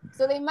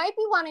 So they might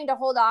be wanting to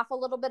hold off a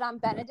little bit on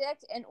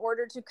Benedict in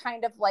order to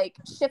kind of like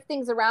shift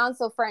things around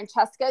so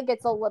Francesca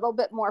gets a little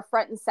bit more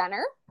front and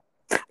center.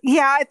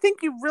 Yeah, I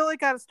think you really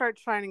got to start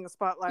shining a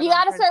spotlight. You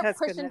got to start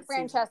pushing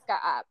Francesca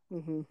up.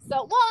 Mm-hmm. So, well,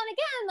 and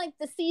again, like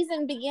the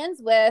season begins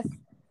with,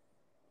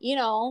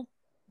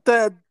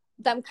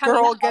 them coming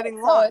girl out. Getting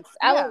so launched. It's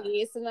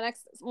Eloise, and the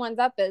next one's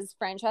up is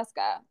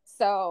Francesca.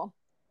 So,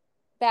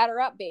 batter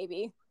up,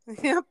 baby.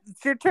 Yep,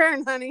 it's your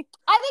turn, honey.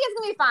 I think it's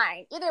gonna be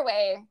fine. Either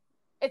way,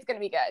 it's gonna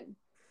be good.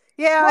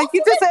 Yeah, like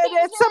you just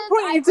at some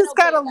point you just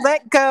gotta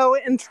let go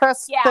and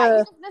trust. Yeah,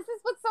 this is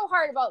what's so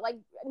hard about like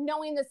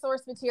knowing the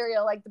source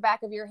material like the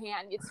back of your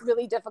hand. It's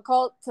really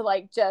difficult to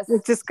like just.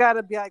 You just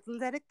gotta be like,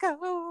 let it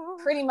go.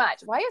 Pretty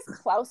much. Why is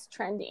Klaus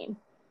trending?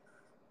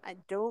 I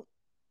don't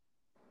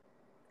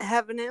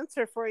have an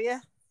answer for you.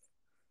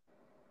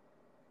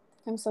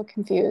 I'm so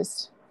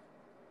confused.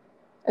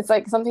 It's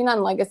like something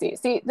on Legacy.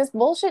 See, this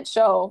bullshit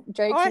show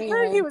drags me. I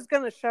heard he was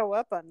going to show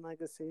up on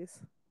Legacies.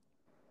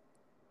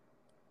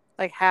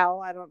 Like how?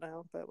 I don't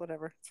know, but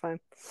whatever. It's fine.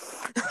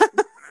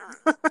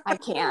 I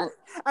can't.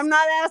 I'm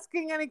not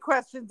asking any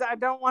questions. I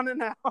don't want to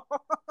know.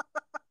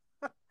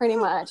 Pretty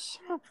much.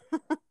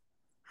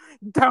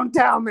 Don't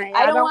tell me.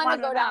 I don't want to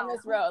go down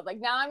this road. Like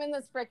now I'm in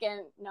this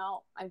freaking,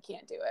 no, I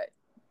can't do it.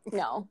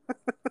 No.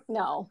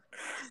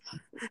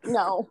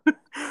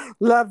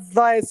 Love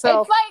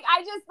thyself.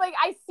 It's like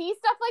I see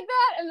stuff like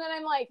that and then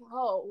I'm like,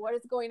 oh, what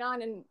is going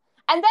on? And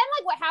then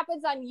like what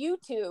happens on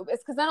YouTube is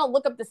because then I'll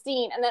look up the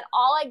scene and then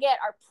all I get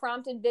are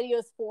prompted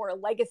videos for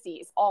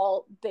Legacies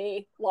all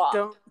day long.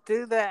 Don't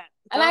do that.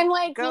 And I'm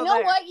like, you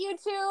know what,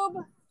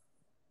 YouTube?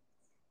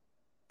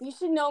 You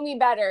should know me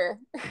better.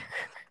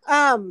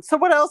 So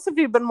what else have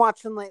you been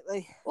watching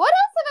lately? What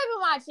else have I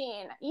been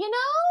watching?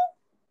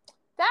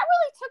 That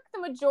really took the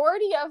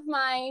majority of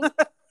my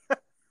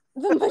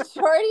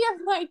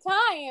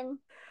time.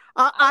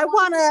 I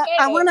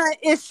wanna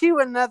issue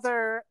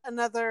another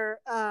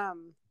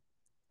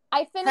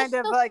I finished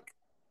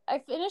I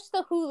finished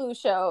the Hulu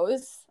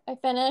shows. I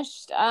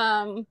finished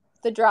The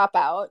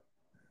Dropout.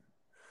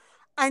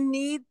 I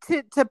need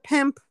to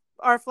pimp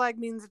Our Flag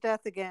Means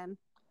Death again.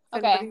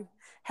 If anybody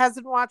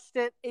hasn't watched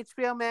it,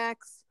 HBO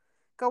Max,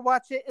 go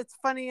watch it. It's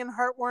funny and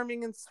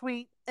heartwarming and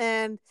sweet,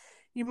 and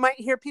you might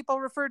hear people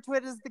refer to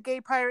it as the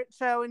Gay Pirate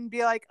Show and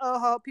be like,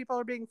 oh, people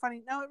are being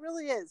funny. No, it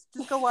really is.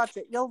 Just go watch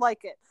it. You'll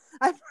like it.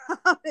 I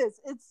promise.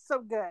 It's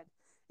so good.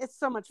 It's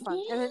so much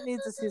fun. And it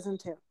needs a season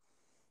 2.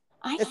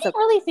 I can't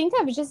really think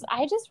of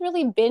I just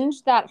really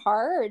binged that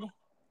hard.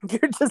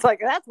 You're just like,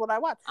 that's what I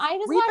watch.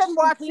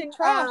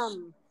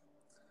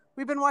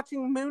 We've been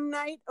watching Moon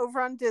Knight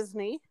over on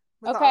Disney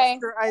with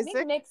Oscar Isaac. I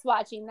think Nick's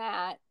watching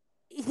that.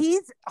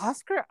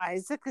 Oscar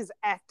Isaac is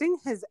acting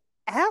his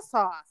ass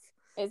off.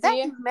 Is that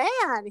he?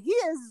 Man, he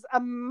is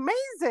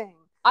amazing.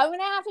 I'm going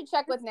to have to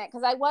check with Nick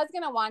because I was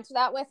going to watch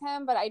that with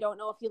him, but I don't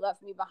know if he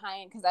left me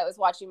behind because I was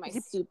watching my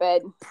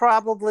stupid.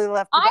 Probably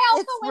left. I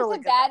also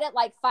went to bed at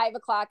like 5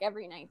 o'clock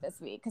every night this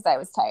week because I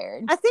was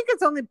tired. I think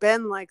it's only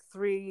been like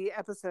 3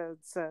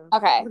 episodes, so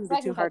it wouldn't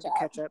be too hard to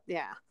catch up.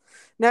 Yeah.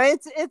 No,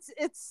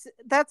 it's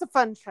that's a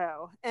fun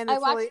show, and it's I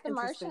watched really The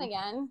Martian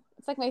again.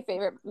 It's like my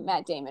favorite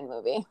Matt Damon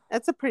movie.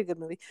 That's a pretty good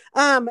movie.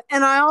 And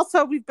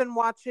we've been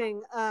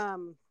watching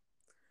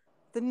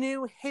the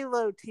new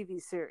Halo TV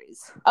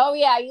series. Oh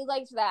yeah, you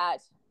liked that.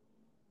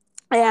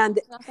 And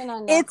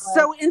it's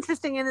so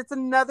interesting, and it's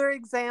another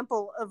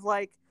example of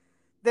like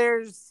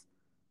there's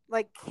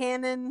like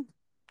canon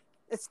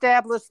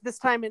established this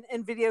time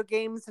in video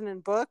games and in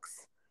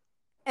books,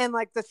 and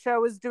like the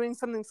show is doing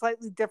something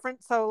slightly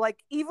different. So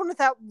like even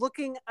without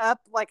looking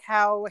up like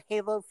how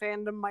Halo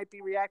fandom might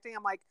be reacting,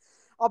 I'm like,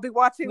 I'll be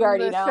watching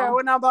the show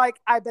and I'm like,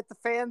 I bet the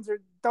fans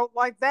don't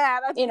like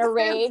that. In a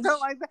rage.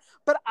 Don't like that.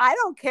 But I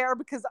don't care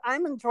because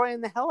I'm enjoying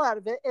the hell out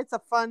of it. It's a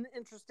fun,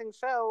 interesting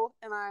show,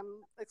 and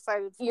I'm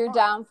excited for You're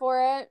down for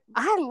it?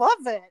 I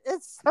love it.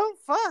 It's so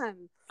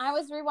fun. I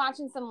was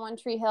rewatching some One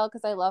Tree Hill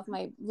because I love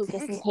my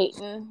Lucas and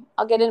Peyton.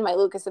 I'll get in my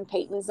Lucas and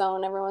Peyton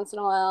zone every once in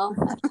a while.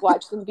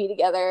 Watch them be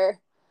together.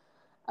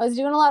 I was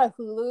doing a lot of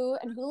Hulu,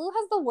 and Hulu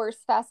has the worst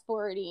fast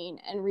forwarding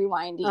and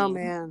rewinding. Oh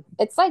man,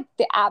 it's like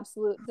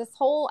this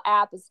whole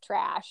app is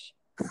trash.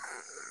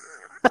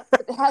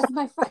 It has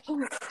my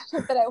fucking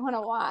shit that I want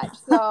to watch,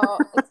 so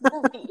it's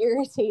really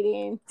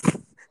irritating.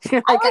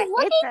 Like, I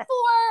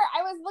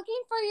was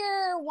looking for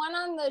your one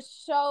on the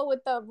show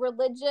with the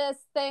religious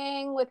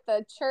thing with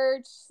the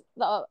church,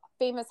 the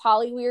famous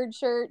Hollyweird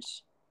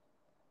church.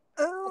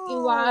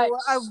 Oh,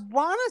 I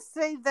want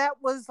to say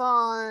that was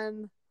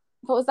on.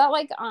 But was that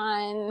like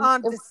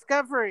on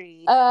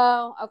Discovery?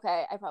 Oh,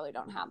 okay. I probably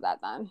don't have that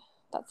then.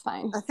 That's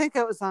fine. I think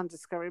it was on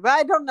Discovery, but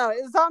I don't know.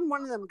 It was on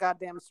one of them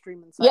goddamn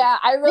streaming sites. Yeah,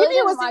 I really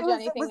didn't watch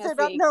anything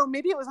this week. No,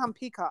 maybe it was on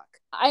Peacock.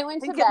 I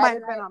went to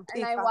bed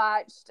and I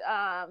watched.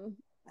 I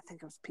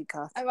think it was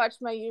Peacock. I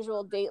watched my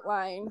usual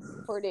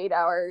Dateline 48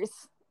 hours,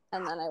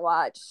 and then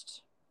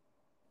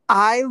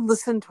I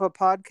listened to a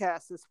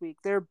podcast this week.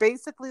 They're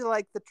basically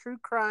like the true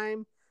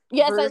crime.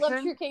 Yes, version. I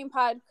love true crime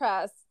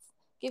podcasts.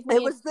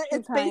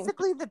 It's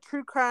basically the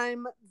true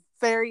crime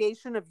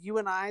variation of You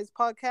and I's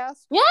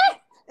podcast. Yeah.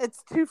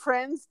 It's two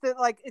friends that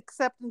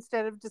except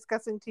instead of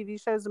discussing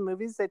TV shows and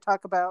movies, they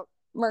talk about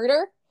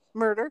murder.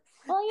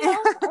 Well,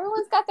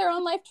 everyone's got their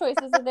own life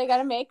choices that they got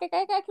to make. I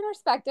can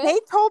respect it. They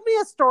told me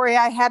a story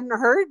I hadn't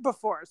heard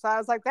before, so I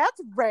was like,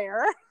 "That's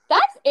rare.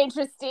 That's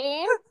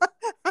interesting."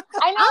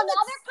 I know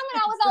now they're coming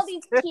out with all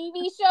these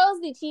TV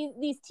shows,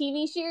 these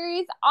TV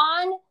series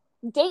on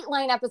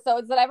Dateline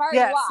episodes that I've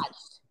already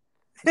watched.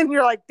 And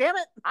you're like, damn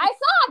it. I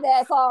saw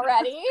this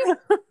already.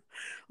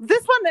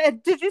 This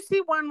one, did you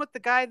see one with the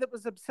guy that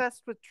was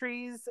obsessed with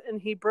trees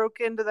and he broke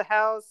into the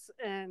house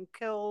and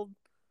killed?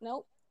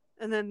 Nope.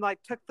 And then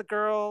took the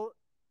girl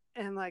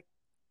and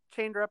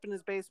chained her up in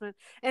his basement.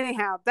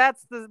 Anyhow,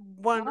 that's the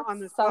one on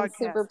this podcast.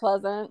 Super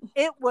pleasant.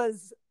 It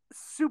was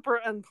super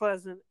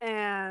unpleasant.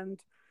 And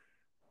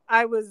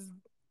I was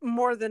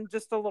more than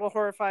just a little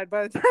horrified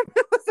by the time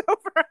it was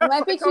over. It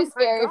might be too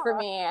scary for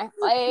me.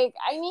 I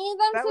need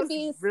them to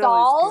be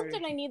solved,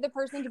 and I need the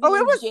person to be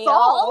in jail.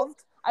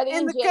 Solved. Are they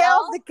in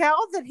jail? The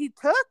gal that he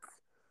took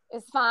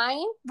is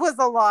fine. Was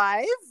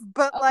alive,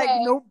 but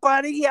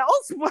nobody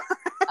else was.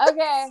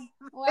 Okay,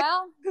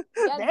 well,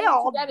 that's what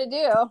you gotta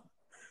do.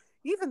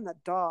 Even the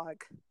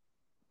dog.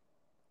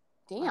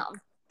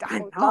 Damn. I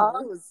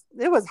know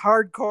it was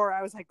hardcore.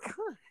 I was like,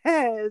 go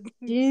ahead,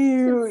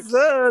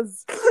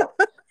 Jesus.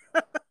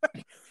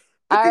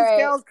 But these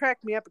gals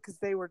cracked me up because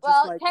they were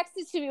just text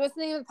it to me. What's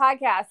the name of the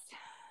podcast?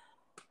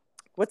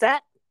 What's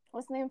that?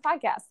 What's the name of the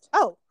podcast?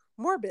 Oh,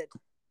 Morbid.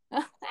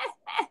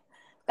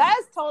 That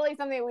is totally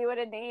something we would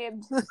have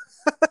named.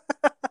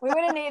 We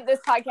would have named this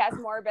podcast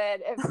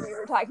Morbid if we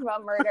were talking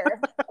about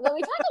murder. Although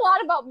we talk a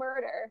lot about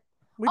murder.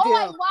 We do.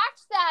 I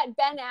watched that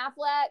Ben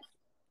Affleck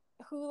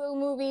Hulu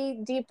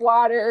movie, Deep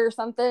Water or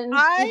something.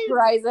 Deep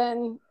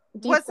Horizon.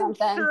 Wasn't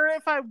sure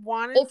if I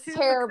wanted to. It's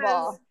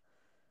terrible.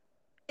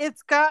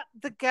 It's got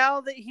the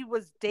gal that he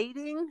was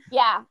dating.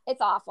 Yeah,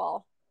 it's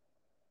awful.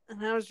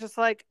 And I was just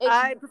like,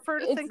 I prefer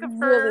to think of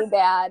her really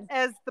bad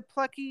as the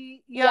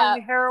plucky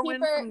young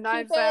heroine from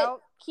Knives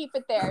Out. Keep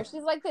it there.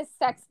 She's like this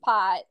sex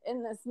pot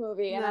in this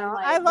movie. And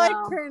I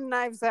liked her in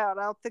Knives Out.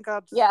 I think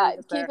I'll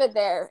just keep it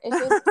there. It's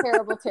just a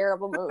terrible,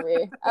 terrible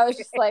movie. I was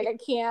just like, I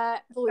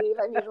can't believe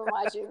I'm even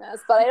watching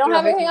this. But I don't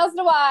have anything else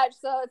to watch,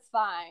 so it's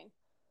fine.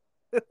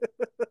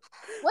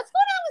 What's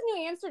going on with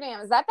New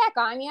Amsterdam? Is that back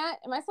on yet?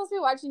 Am I supposed to be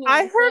watching New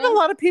I Amsterdam? heard a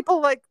lot of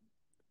people like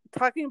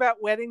talking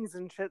about weddings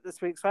and shit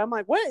this week, so I'm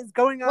like, what is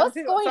going on? What's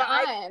going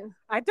on?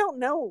 I don't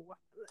know.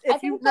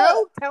 If you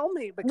tell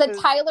me. Because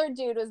the Tyler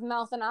dude was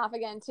mouthing off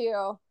again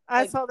too.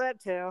 I saw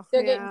that too.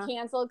 They're getting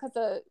canceled because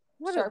of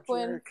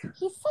Sharpwind.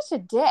 He's such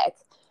a dick.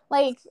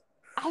 Like,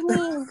 I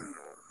mean,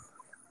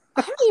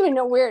 I don't even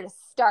know where to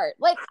start.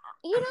 Like,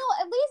 you know,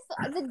 at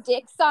least the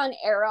dicks on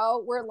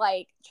Arrow were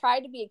like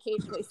tried to be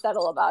occasionally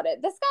subtle about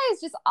it. This guy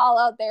is just all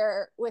out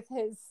there with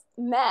his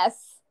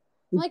mess.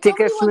 Like,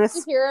 nobody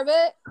wants to hear of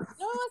it. No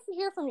one wants to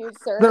hear from you,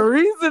 sir. The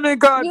reason it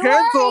got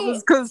canceled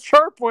is because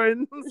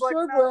Sharpwind was like,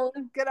 no,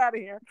 get out of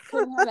here.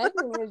 Doesn't have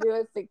anything to do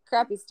with the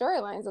crappy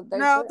storylines of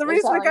No, the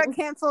reason it got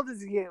canceled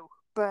is you,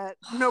 but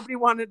nobody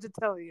wanted to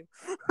tell you.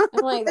 I'm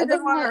like, that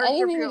doesn't have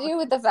anything to do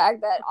with the fact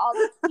that all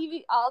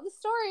the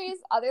stories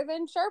other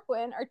than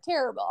Sharpwind are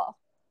terrible.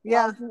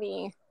 Yeah. Love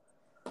me.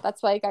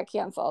 That's why it got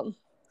canceled.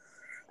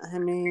 I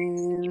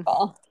mean...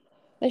 People.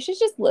 They should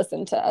just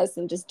listen to us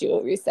and just do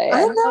what we say.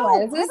 I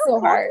know. This is so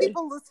hard.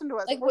 People listen to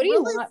us. Like, what do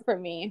you want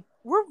from me?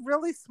 We're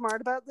really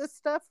smart about this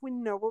stuff. We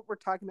know what we're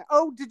talking about.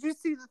 Oh, did you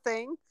see the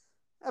thing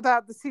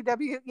about the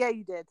CW? Yeah,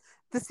 you did.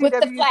 The CW.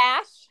 With the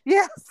Flash?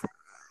 Yes.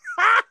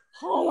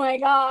 Oh my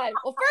God.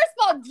 Well, first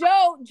of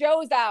all,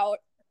 Joe's out.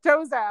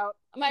 Joe's out.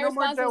 My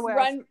response is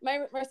run.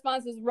 My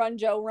response is run,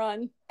 Joe,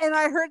 run. And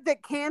I heard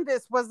that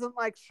Candace wasn't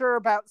like sure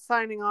about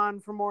signing on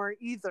for more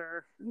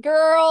either.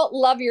 Girl,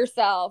 love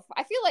yourself.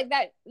 I feel like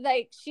that.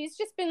 Like, she's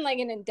just been like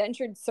an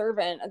indentured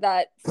servant of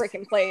that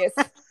freaking place.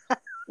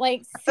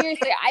 Like,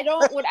 seriously, I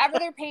don't. Whatever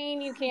they're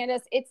paying you,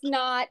 Candace, it's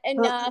not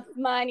enough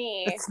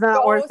money. It's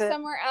not worth it. Go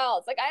somewhere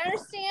else. Like, I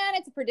understand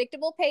it's a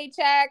predictable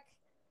paycheck.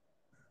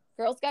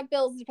 Girls got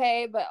bills to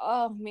pay, but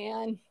oh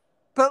man.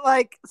 But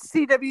like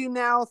CW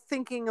now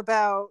thinking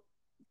about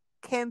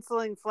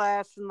canceling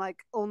Flash and like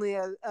only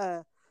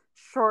a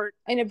short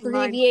an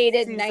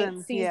abbreviated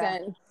ninth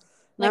season.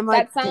 Yeah.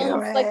 Like, that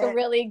sounds like a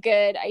really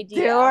good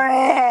idea. Do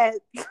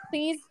it.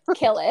 Please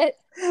kill it.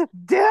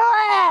 Do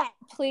it.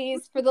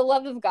 Please, for the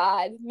love of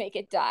God, make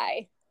it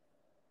die.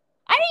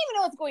 I don't even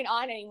know what's going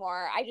on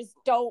anymore. I just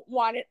don't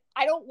want it.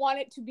 I don't want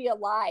it to be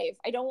alive.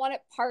 I don't want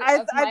it part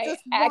of my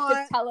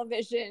active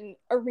television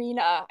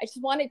arena. I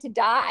just want it to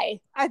die.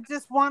 I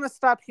just want to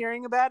stop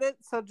hearing about it.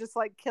 So just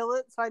like kill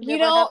it. So I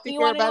never have to hear about it. You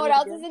want to know what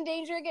else is in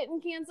danger of getting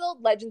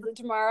canceled? Legends of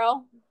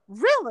Tomorrow.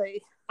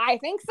 Really? I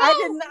think so. I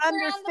didn't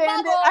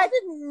understand it. I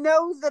didn't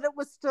know that it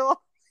was still.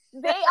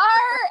 They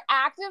are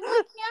actively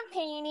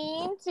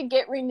campaigning to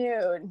get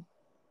renewed.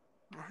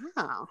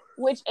 Wow.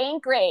 Which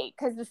ain't great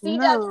because the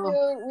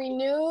CW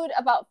renewed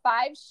about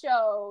 5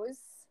 shows.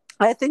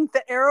 I think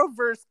the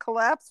Arrowverse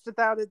collapsed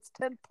without its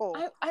tentpole.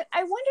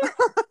 I wonder.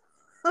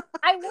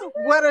 I wonder.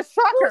 What a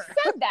shocker! Who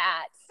said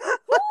that?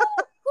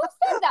 Who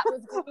said that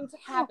was going to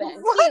happen?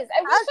 Jeez,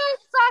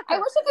 I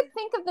wish I could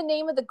think of the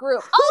name of the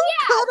group.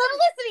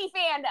 Felicity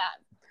fandom.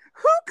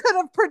 Who could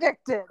have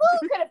predicted?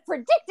 Who could have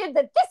predicted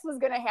that this was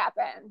going to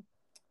happen?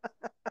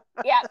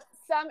 Yeah.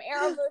 Some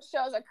Arrowverse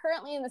shows are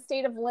currently in the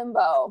state of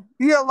limbo.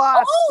 You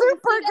lost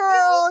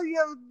Supergirl.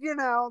 You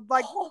know,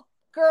 like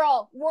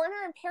girl. Warner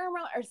and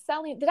Paramount are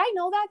selling. Did I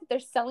know that they're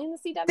selling the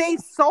CW? They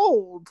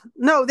sold.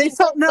 No, they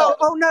sold. No.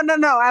 Oh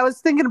no. I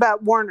was thinking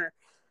about Warner.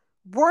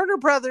 Warner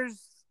Brothers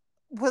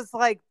was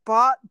like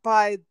bought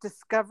by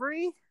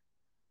Discovery,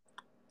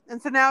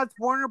 and so now it's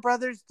Warner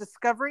Brothers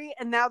Discovery,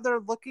 and now they're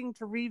looking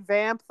to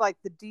revamp like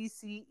the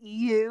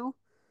DCEU.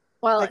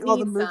 Well, like all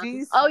the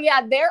movies. Oh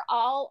yeah, they're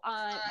all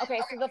on.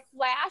 Okay, so the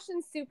Flash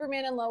and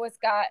Superman and Lois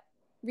got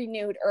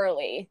renewed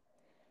early,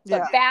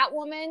 but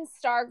Batwoman,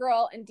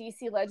 Stargirl, and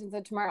DC Legends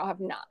of Tomorrow have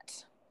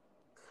not.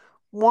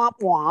 Womp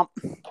womp.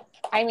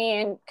 I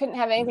mean, couldn't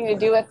have anything to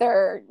do with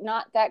their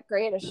not that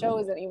great of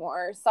shows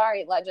anymore.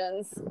 Sorry,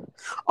 Legends.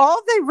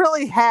 All they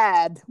really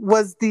had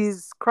was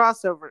these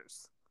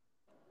crossovers.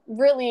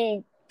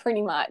 Really,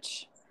 pretty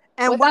much.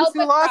 And without once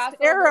you lost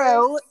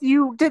Arrow,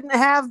 you didn't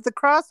have the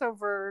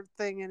crossover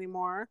thing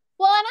anymore.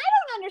 Well, and I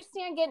don't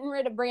understand getting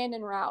rid of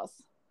Brandon Routh.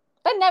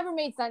 That never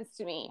made sense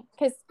to me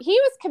because he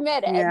was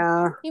committed.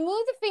 Yeah. He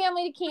moved the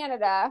family to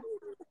Canada.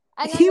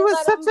 And he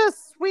was such a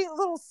sweet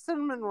little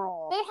cinnamon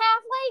roll. They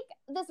have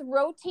like this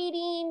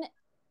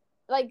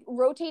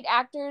rotate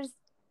actors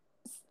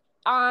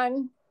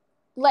on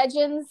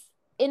Legends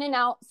in and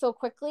out so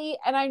quickly,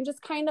 and I'm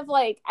just kind of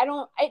like,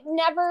 it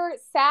never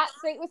sat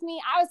great with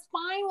me. I was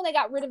fine when they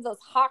got rid of those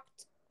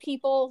hawked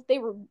people. They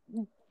were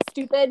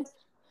stupid,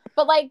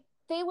 but like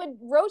they would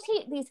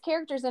rotate these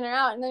characters in and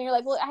out, and then you're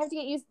like, well, I have to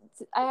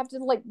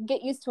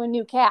get used to a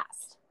new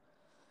cast,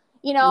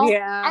 you know?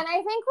 Yeah. And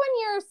I think when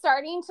you're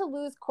starting to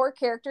lose core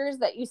characters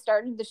that you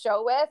started the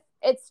show with,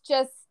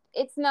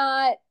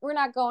 we're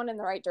not going in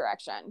the right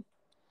direction.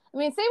 I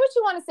mean, say what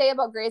you want to say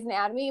about Grey's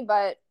Anatomy,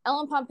 but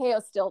Ellen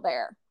Pompeo's still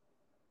there.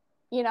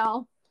 You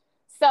know,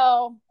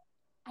 so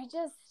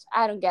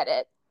I don't get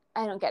it.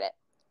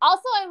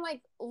 Also, I'm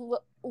like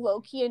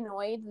low-key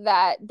annoyed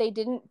that they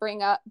didn't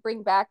bring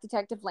back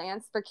Detective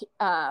Lance for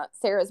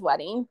Sarah's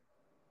wedding.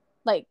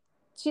 Like,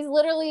 She's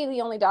literally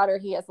the only daughter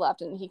he has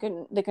left, and they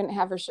couldn't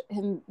have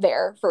him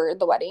there for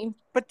the wedding.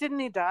 But didn't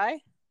he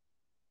die?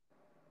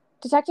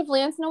 Detective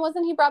Lance, no,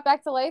 wasn't he brought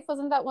back to life?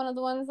 Wasn't that one of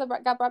the ones that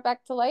got brought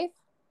back to life?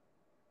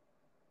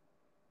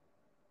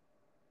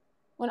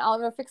 When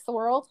Oliver fixed the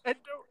world? I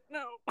don't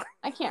know.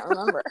 I can't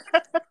remember.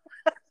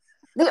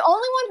 The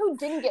only one who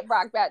didn't get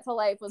brought back to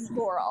life was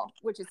Laurel,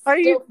 which is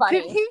still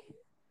funny. Did he?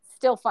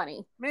 Still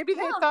funny. Maybe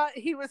they thought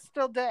he was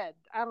still dead.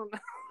 I don't know.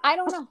 I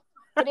don't know.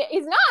 But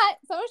he's not.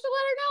 Someone should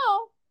let her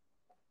know.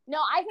 No,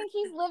 I think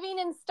he's living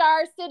in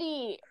Star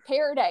City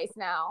Paradise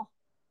now.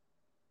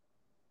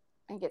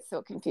 I get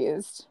so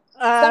confused.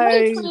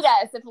 Somebody tweet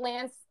us if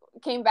Lance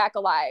came back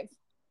alive.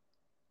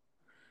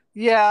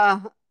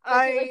 Yeah.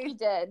 I feel like he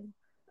did.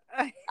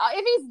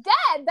 If he's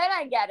dead, then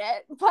I get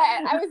it. But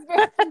I was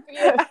very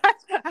confused.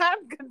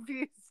 I'm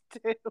confused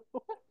too.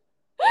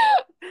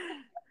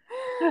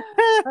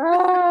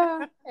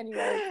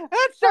 Anyway,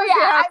 that shows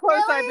you how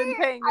close I've been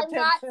paying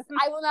attention.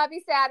 I will not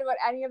be sad about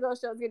any of those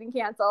shows getting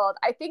canceled.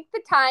 I think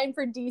the time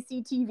for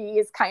DC TV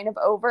is kind of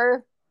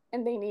over,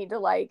 and they need to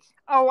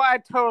Oh, I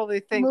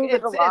totally think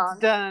it's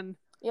done.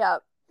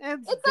 Yep.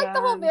 It's like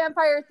the whole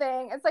vampire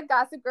thing. It's like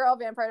Gossip Girl,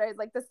 Vampire Diaries,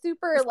 like the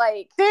super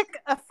stick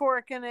a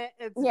fork in it.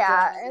 It's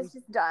done. It's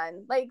just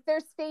done. Like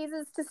there's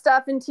phases to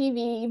stuff in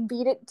TV. You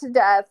beat it to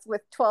death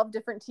with 12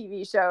 different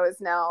TV shows.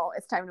 Now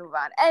it's time to move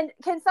on. And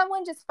can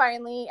someone just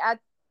finally at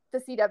the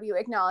CW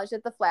acknowledge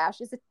that The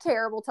Flash is a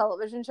terrible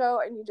television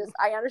show? And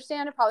I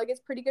understand it probably gets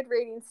pretty good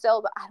ratings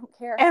still, but I don't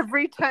care.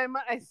 Every time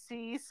I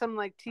see some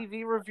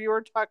TV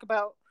reviewer talk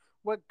about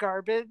what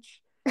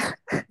garbage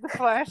The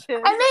Flash is,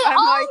 and they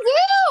all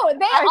do.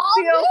 They all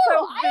feel do.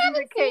 So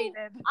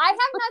vindicated. I have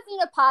not seen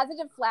a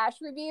positive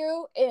Flash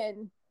review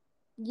in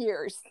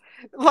years.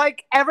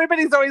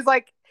 Everybody's always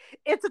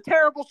it's a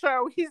terrible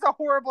show. He's a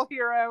horrible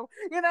hero,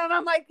 and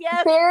I'm like,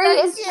 yes. Barry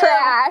is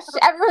trash.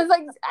 Everyone's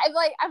like,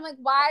 I'm like,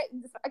 why?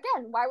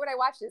 Again, why would I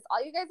watch this?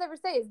 All you guys ever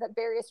say is that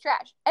Barry is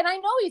trash, and I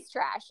know he's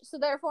trash, so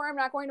therefore I'm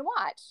not going to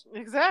watch.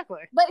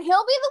 Exactly. But he'll be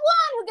the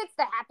one who gets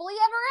the happily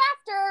ever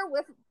after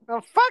with.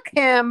 Oh, fuck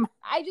him.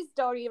 I just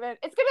don't even.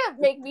 It's gonna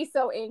make me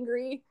so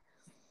angry.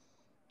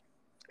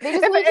 They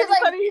just need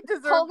to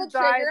pull the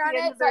trigger on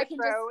it so I can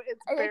so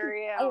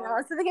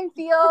they can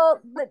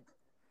feel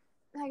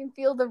I can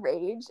feel the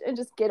rage and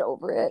just get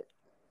over it.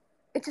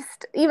 It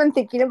just, even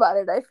thinking about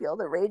it, I feel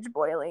the rage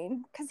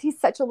boiling because he's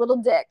such a little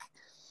dick.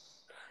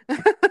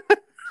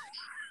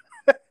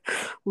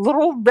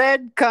 Little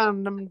red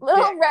condom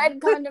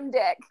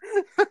dick.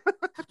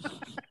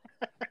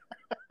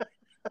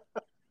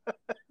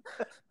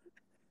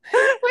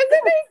 What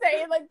did they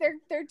say?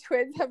 Their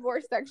twins have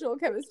more sexual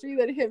chemistry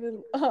than him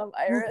and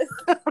Iris.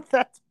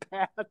 That's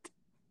bad.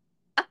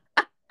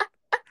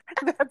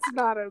 That's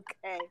not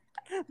okay.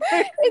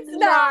 It's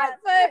not,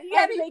 but you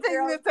gotta make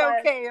your own that's fun.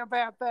 Okay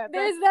about that.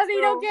 There's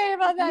nothing okay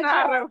about that.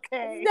 Not okay.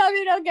 There's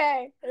nothing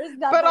okay. There's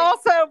nothing. But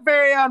also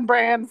very on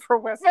brand for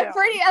West Elm.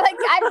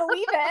 I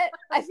believe it.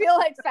 I feel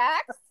like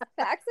facts like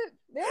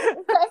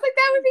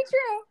that would be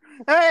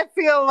true. I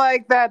feel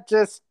like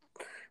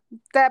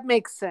that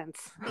makes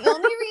sense. The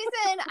only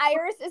reason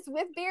Iris is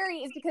with Barry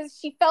is because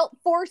she felt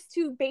forced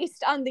to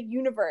based on the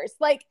universe.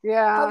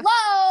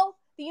 Hello?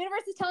 The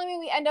universe is telling me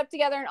we end up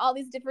together in all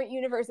these different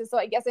universes, so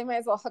I guess I might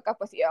as well hook up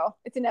with you.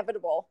 It's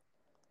inevitable.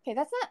 Okay,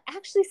 that's not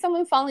actually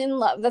someone falling in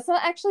love. That's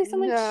not actually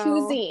someone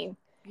choosing.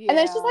 Yeah. And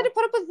then she just had to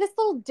put up with this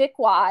little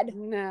dickwad.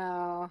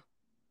 No.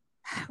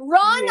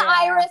 Run,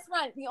 Iris,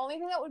 run. The only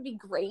thing that would be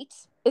great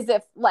is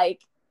if,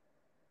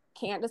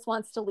 Candace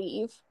wants to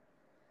leave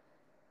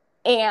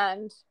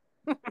and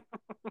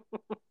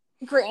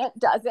Grant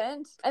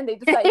doesn't, and they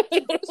decide to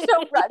keep the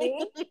show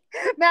running.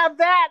 Now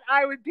that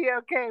I would be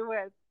okay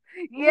with.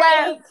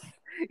 Yes.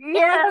 It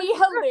would be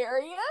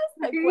hilarious.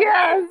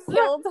 Yes.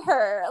 Killed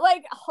her.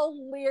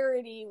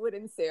 Hilarity would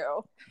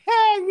ensue.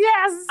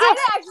 Yes. I'd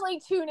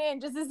actually tune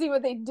in just to see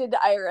what they did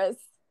to Iris.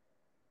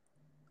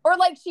 Or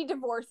she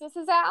divorces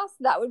his ass.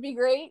 That would be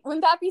great.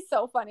 Wouldn't that be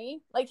so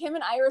funny? Him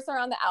and Iris are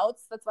on the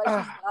outs. That's why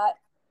she's not.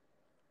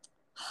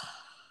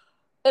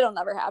 It'll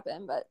never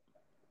happen, but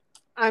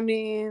I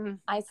mean,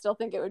 I still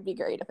think it would be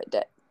great if it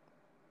did.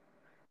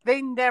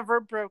 They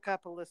never broke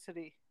up,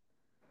 Felicity.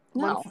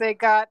 No. Once they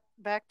got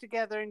back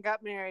together and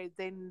got married,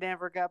 they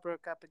never got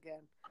broke up again.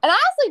 And I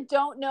honestly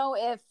don't know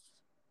if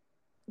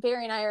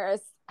Barry and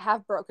Iris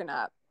have broken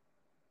up.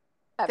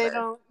 Ever. They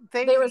don't.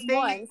 There was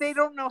once. They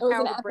don't know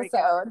how to break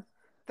up.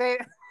 They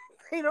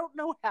don't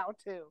know how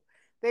to.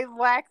 They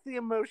lack the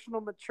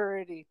emotional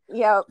maturity.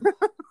 Yep.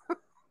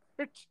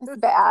 It's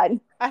bad.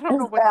 I don't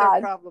know what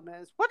their problem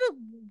is.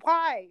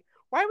 Why?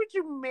 Why would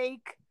you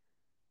make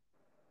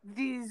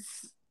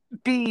these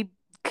be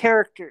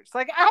characters?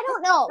 I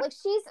don't know.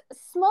 She's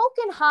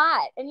smoking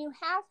hot, and you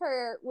have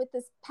her with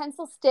this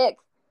pencil stick.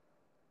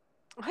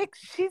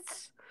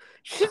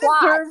 She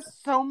deserves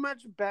so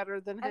much better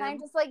than him. And I'm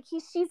just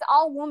she's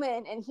all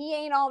woman, and he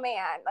ain't all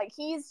man.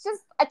 He's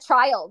just a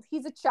child.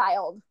 He's a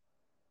child.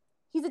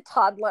 He's a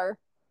toddler.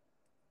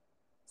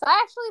 So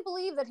I actually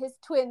believe that his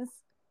twins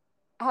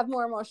have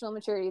more emotional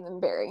maturity than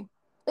Barry.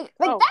 Like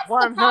Oh, that's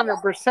the problem.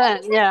 100%.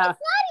 Yeah. It's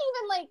not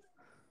even like,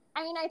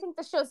 I mean, I think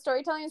the show's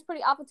storytelling is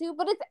pretty awful too,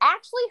 but it's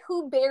actually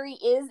who Barry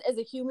is as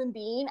a human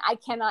being. I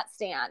cannot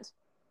stand.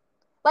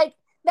 Like,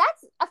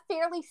 that's a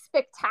fairly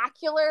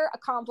spectacular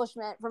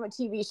accomplishment from a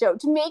TV show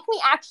to make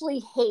me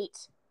actually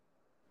hate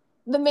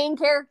the main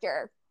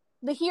character,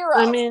 the hero.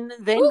 I mean,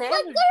 they who's managed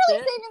like literally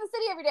it. saving the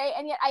city every day,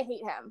 and yet I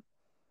hate him.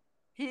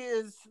 He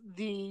is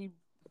the...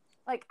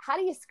 Like, how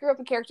do you screw up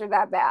a character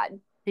that bad?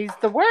 He's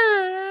the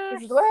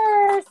worst. He's the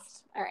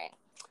worst. All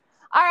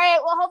right.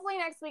 Well, hopefully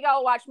next week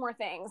I'll watch more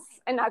things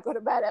and not go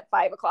to bed at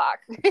 5 o'clock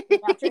in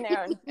the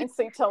afternoon and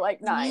sleep till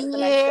like 9 the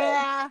next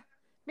day.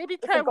 Maybe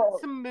try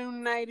some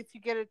Moon Knight if you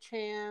get a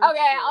chance.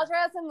 Okay, I'll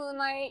try out some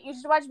Moonlight. You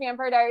should watch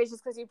Vampire Diaries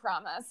just because you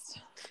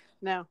promised.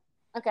 No.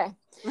 Okay.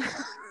 All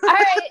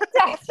right.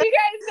 Talk to you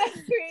guys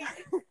next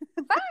week.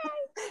 Bye.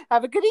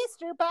 Have a good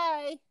Easter.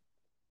 Bye.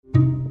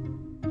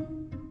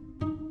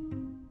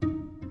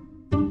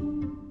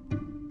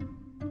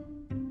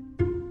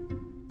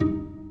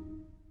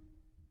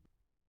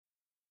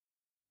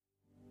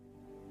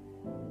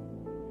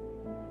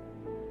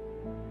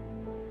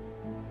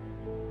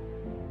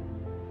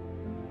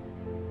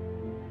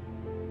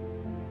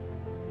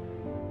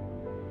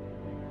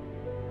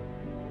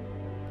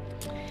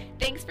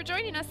 Thanks for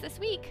joining us this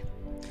week.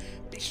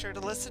 Be sure to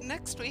listen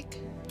next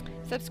week.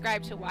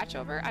 Subscribe to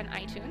Watchover on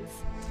iTunes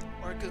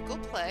or Google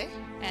Play.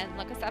 And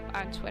look us up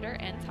on Twitter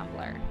and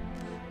Tumblr.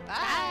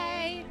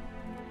 Bye. Bye.